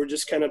we're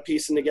just kind of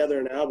piecing together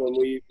an album.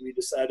 We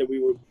decided we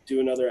would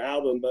do another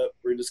album, but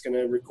we're just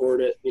gonna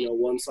record it, you know,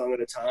 one song at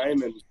a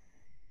time,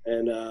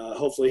 and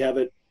hopefully have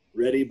it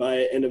ready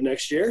by end of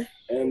next year,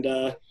 and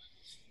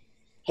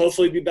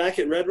hopefully be back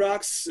at Red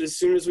Rocks as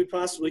soon as we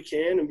possibly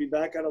can, and be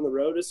back out on the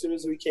road as soon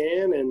as we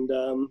can. And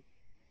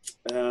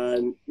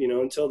you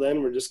know, until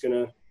then, we're just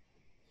gonna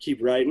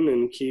keep writing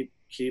and keep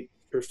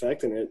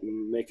perfecting it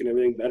and making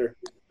everything better.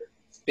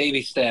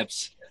 Baby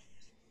steps.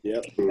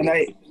 Yep. And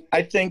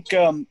I think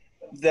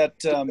that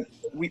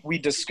we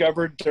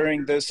discovered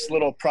during this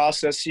little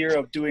process here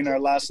of doing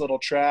our last little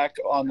track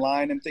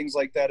online and things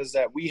like that is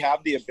that we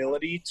have the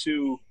ability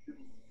to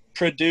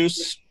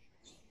produce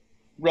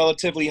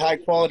relatively high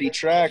quality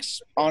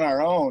tracks on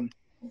our own.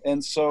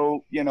 And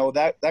so, you know,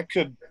 that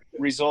could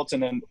result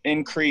in an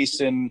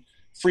increase in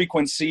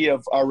frequency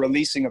of our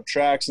releasing of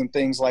tracks and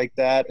things like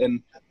that.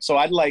 And so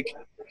I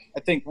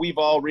think we've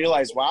all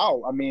realized,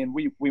 wow, I mean,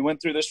 we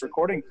went through this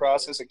recording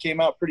process. It came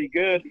out pretty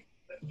good.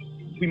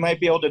 We might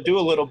be able to do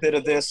a little bit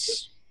of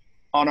this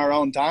on our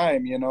own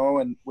time, you know,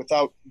 and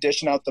without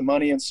dishing out the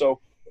money. And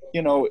so,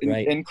 you know,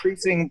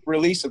 increasing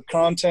release of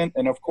content.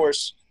 And of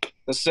course,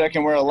 the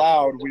second we're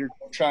allowed, we're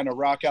trying to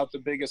rock out the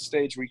biggest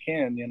stage we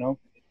can, you know?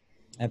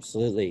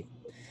 Absolutely.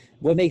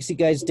 What makes you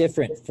guys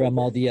different from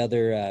all the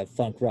other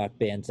funk rock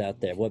bands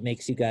out there? What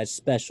makes you guys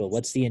special?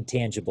 What's the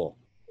intangible?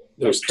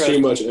 There's too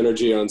much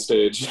energy on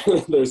stage.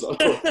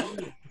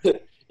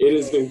 It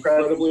is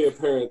incredibly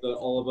apparent that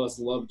all of us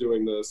love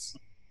doing this.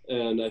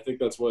 And I think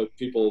that's what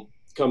people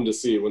come to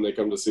see when they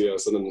come to see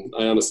us. And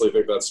I honestly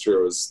think that's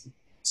true. Is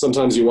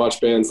sometimes you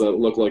watch bands that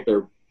look like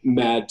they're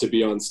mad to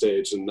be on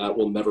stage, and that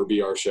will never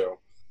be our show.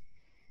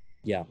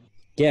 Yeah,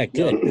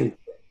 good.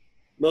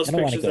 Most I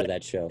don't want to pictures go to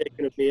that show.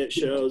 taken of me at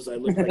shows, I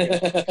look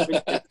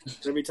like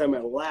every time I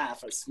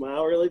laugh, I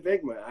smile really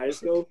big, my eyes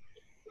go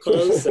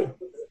closed.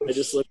 I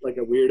just look like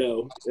a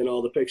weirdo in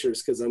all the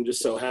pictures because I'm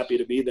just so happy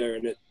to be there.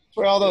 And it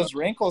where all those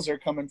wrinkles are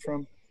coming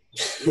from.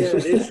 Yeah,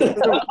 it is.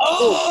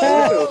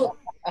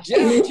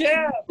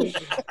 Jab.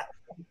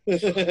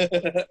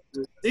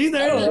 See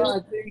there? I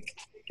think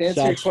to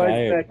answer your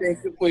question, I think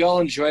we all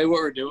enjoy what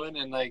we're doing,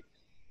 and like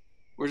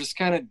we're just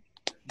kind of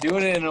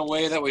doing it in a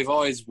way that we've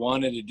always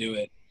wanted to do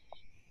it.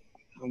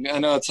 I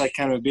know it's like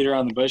kind of a beat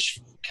around the bush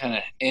kind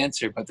of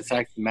answer, but the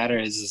fact of the matter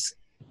is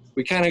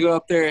we kind of go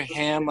up there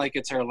ham like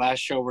it's our last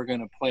show we're going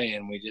to play,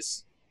 and we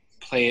just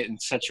play it in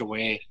such a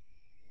way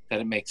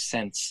that it makes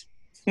sense.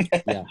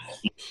 Yeah.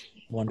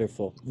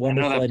 Wonderful. I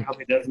know that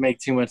probably doesn't make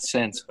too much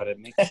sense, but it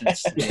makes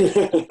sense to me.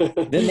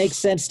 If it makes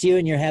sense to you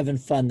and you're having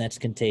fun, that's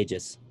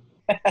contagious.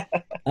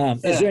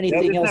 Is there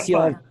anything else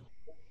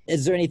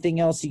Is there anything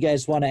else you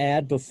guys want to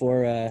add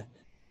before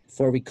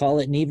we call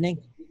it an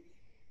evening?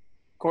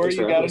 Corey,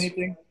 you got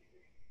anything?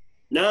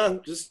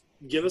 No, just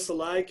give us a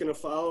like and a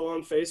follow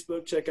on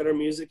Facebook. Check out our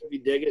music. If you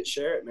dig it,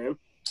 share it, man.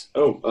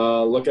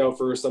 Look out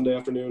for Sunday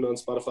afternoon on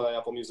Spotify,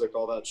 Apple Music.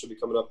 All that should be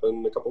coming up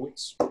in a couple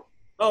weeks.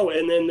 Oh,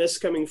 and then this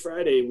coming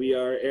Friday, we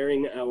are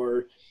airing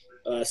our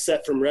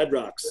set from Red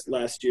Rocks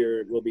last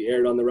year. It will be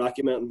aired on the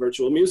Rocky Mountain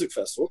Virtual Music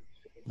Festival.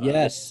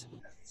 Yes.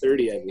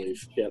 30, I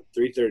believe. Yep,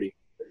 3:30.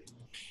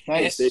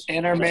 Nice.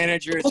 And our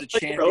manager is a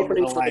champion of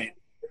the light.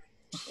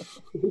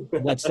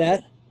 What's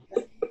that?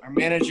 Our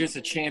manager is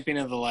a champion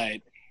of the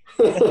light.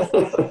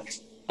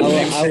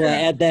 I'll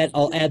add that.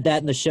 I'll add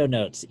that in the show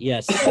notes.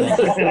 Yes.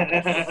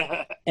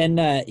 And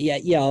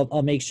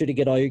I'll make sure to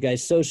get all your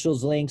guys'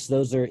 socials links.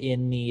 Those are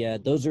in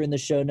the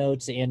show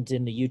notes and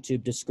in the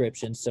YouTube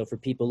description. So for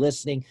people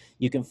listening,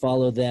 you can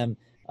follow them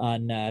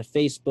on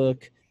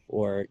Facebook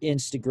or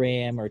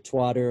Instagram or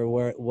Twitter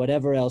or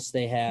whatever else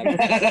they have.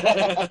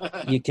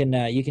 you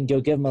can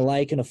go give them a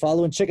like and a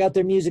follow and check out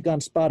their music on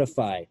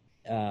Spotify.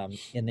 And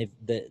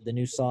the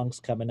new songs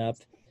coming up.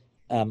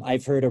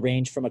 I've heard a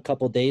range from a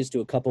couple days to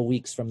a couple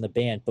weeks from the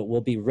band, but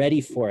we'll be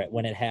ready for it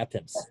when it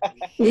happens.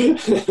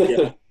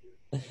 Yeah.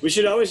 We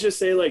should always just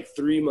say like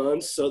 3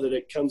 months so that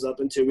it comes up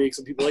in 2 weeks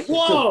and people are like,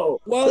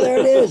 whoa, there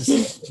it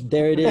is.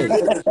 There it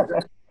is.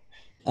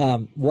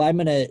 Well, I'm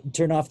going to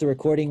turn off the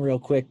recording real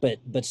quick, but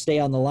stay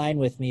on the line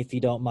with me if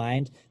you don't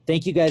mind.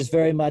 Thank you guys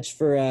very much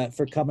for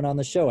coming on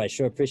the show. I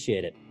sure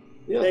appreciate it.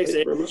 Yeah, thanks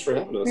very much for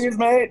having us. Cheers,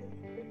 mate.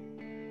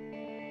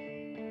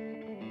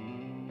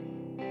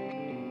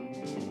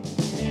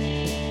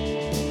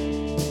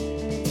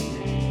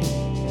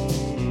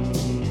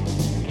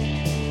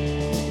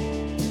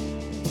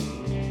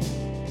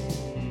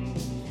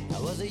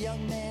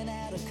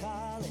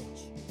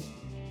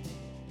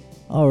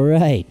 All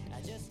right.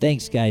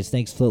 Thanks, guys.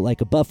 Thanks, Float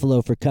Like a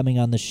Buffalo, for coming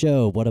on the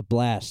show. What a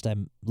blast.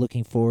 I'm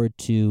looking forward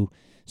to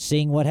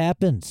seeing what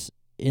happens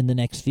in the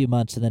next few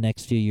months and the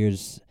next few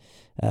years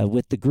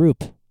with the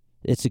group.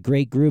 It's a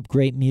great group,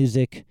 great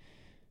music,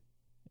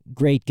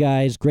 great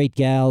guys, great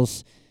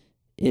gals.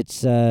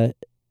 It's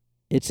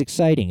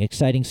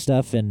exciting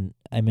stuff, and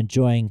I'm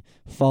enjoying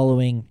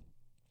following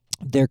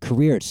their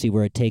career to see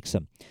where it takes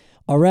them.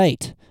 All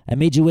right, I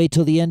made you wait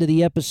till the end of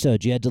the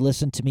episode. You had to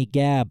listen to me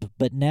gab,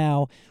 but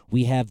now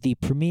we have the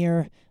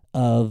premiere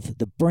of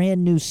the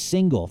brand new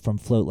single from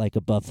Float Like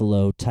a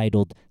Buffalo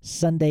titled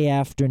Sunday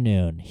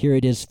Afternoon. Here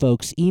it is,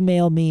 folks.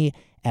 Email me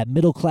at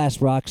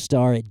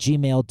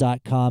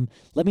middleclassrockstar@gmail.com.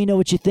 Let me know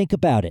what you think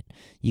about it.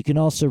 You can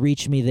also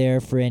reach me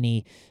there for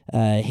any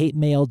hate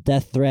mail,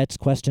 death threats,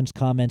 questions,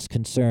 comments,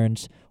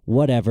 concerns,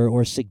 whatever,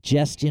 or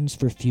suggestions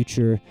for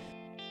future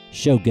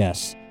show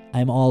guests.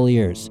 I'm all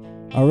ears.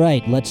 All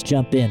right, let's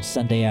jump in.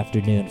 Sunday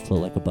Afternoon,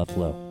 Float Like a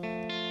Buffalo.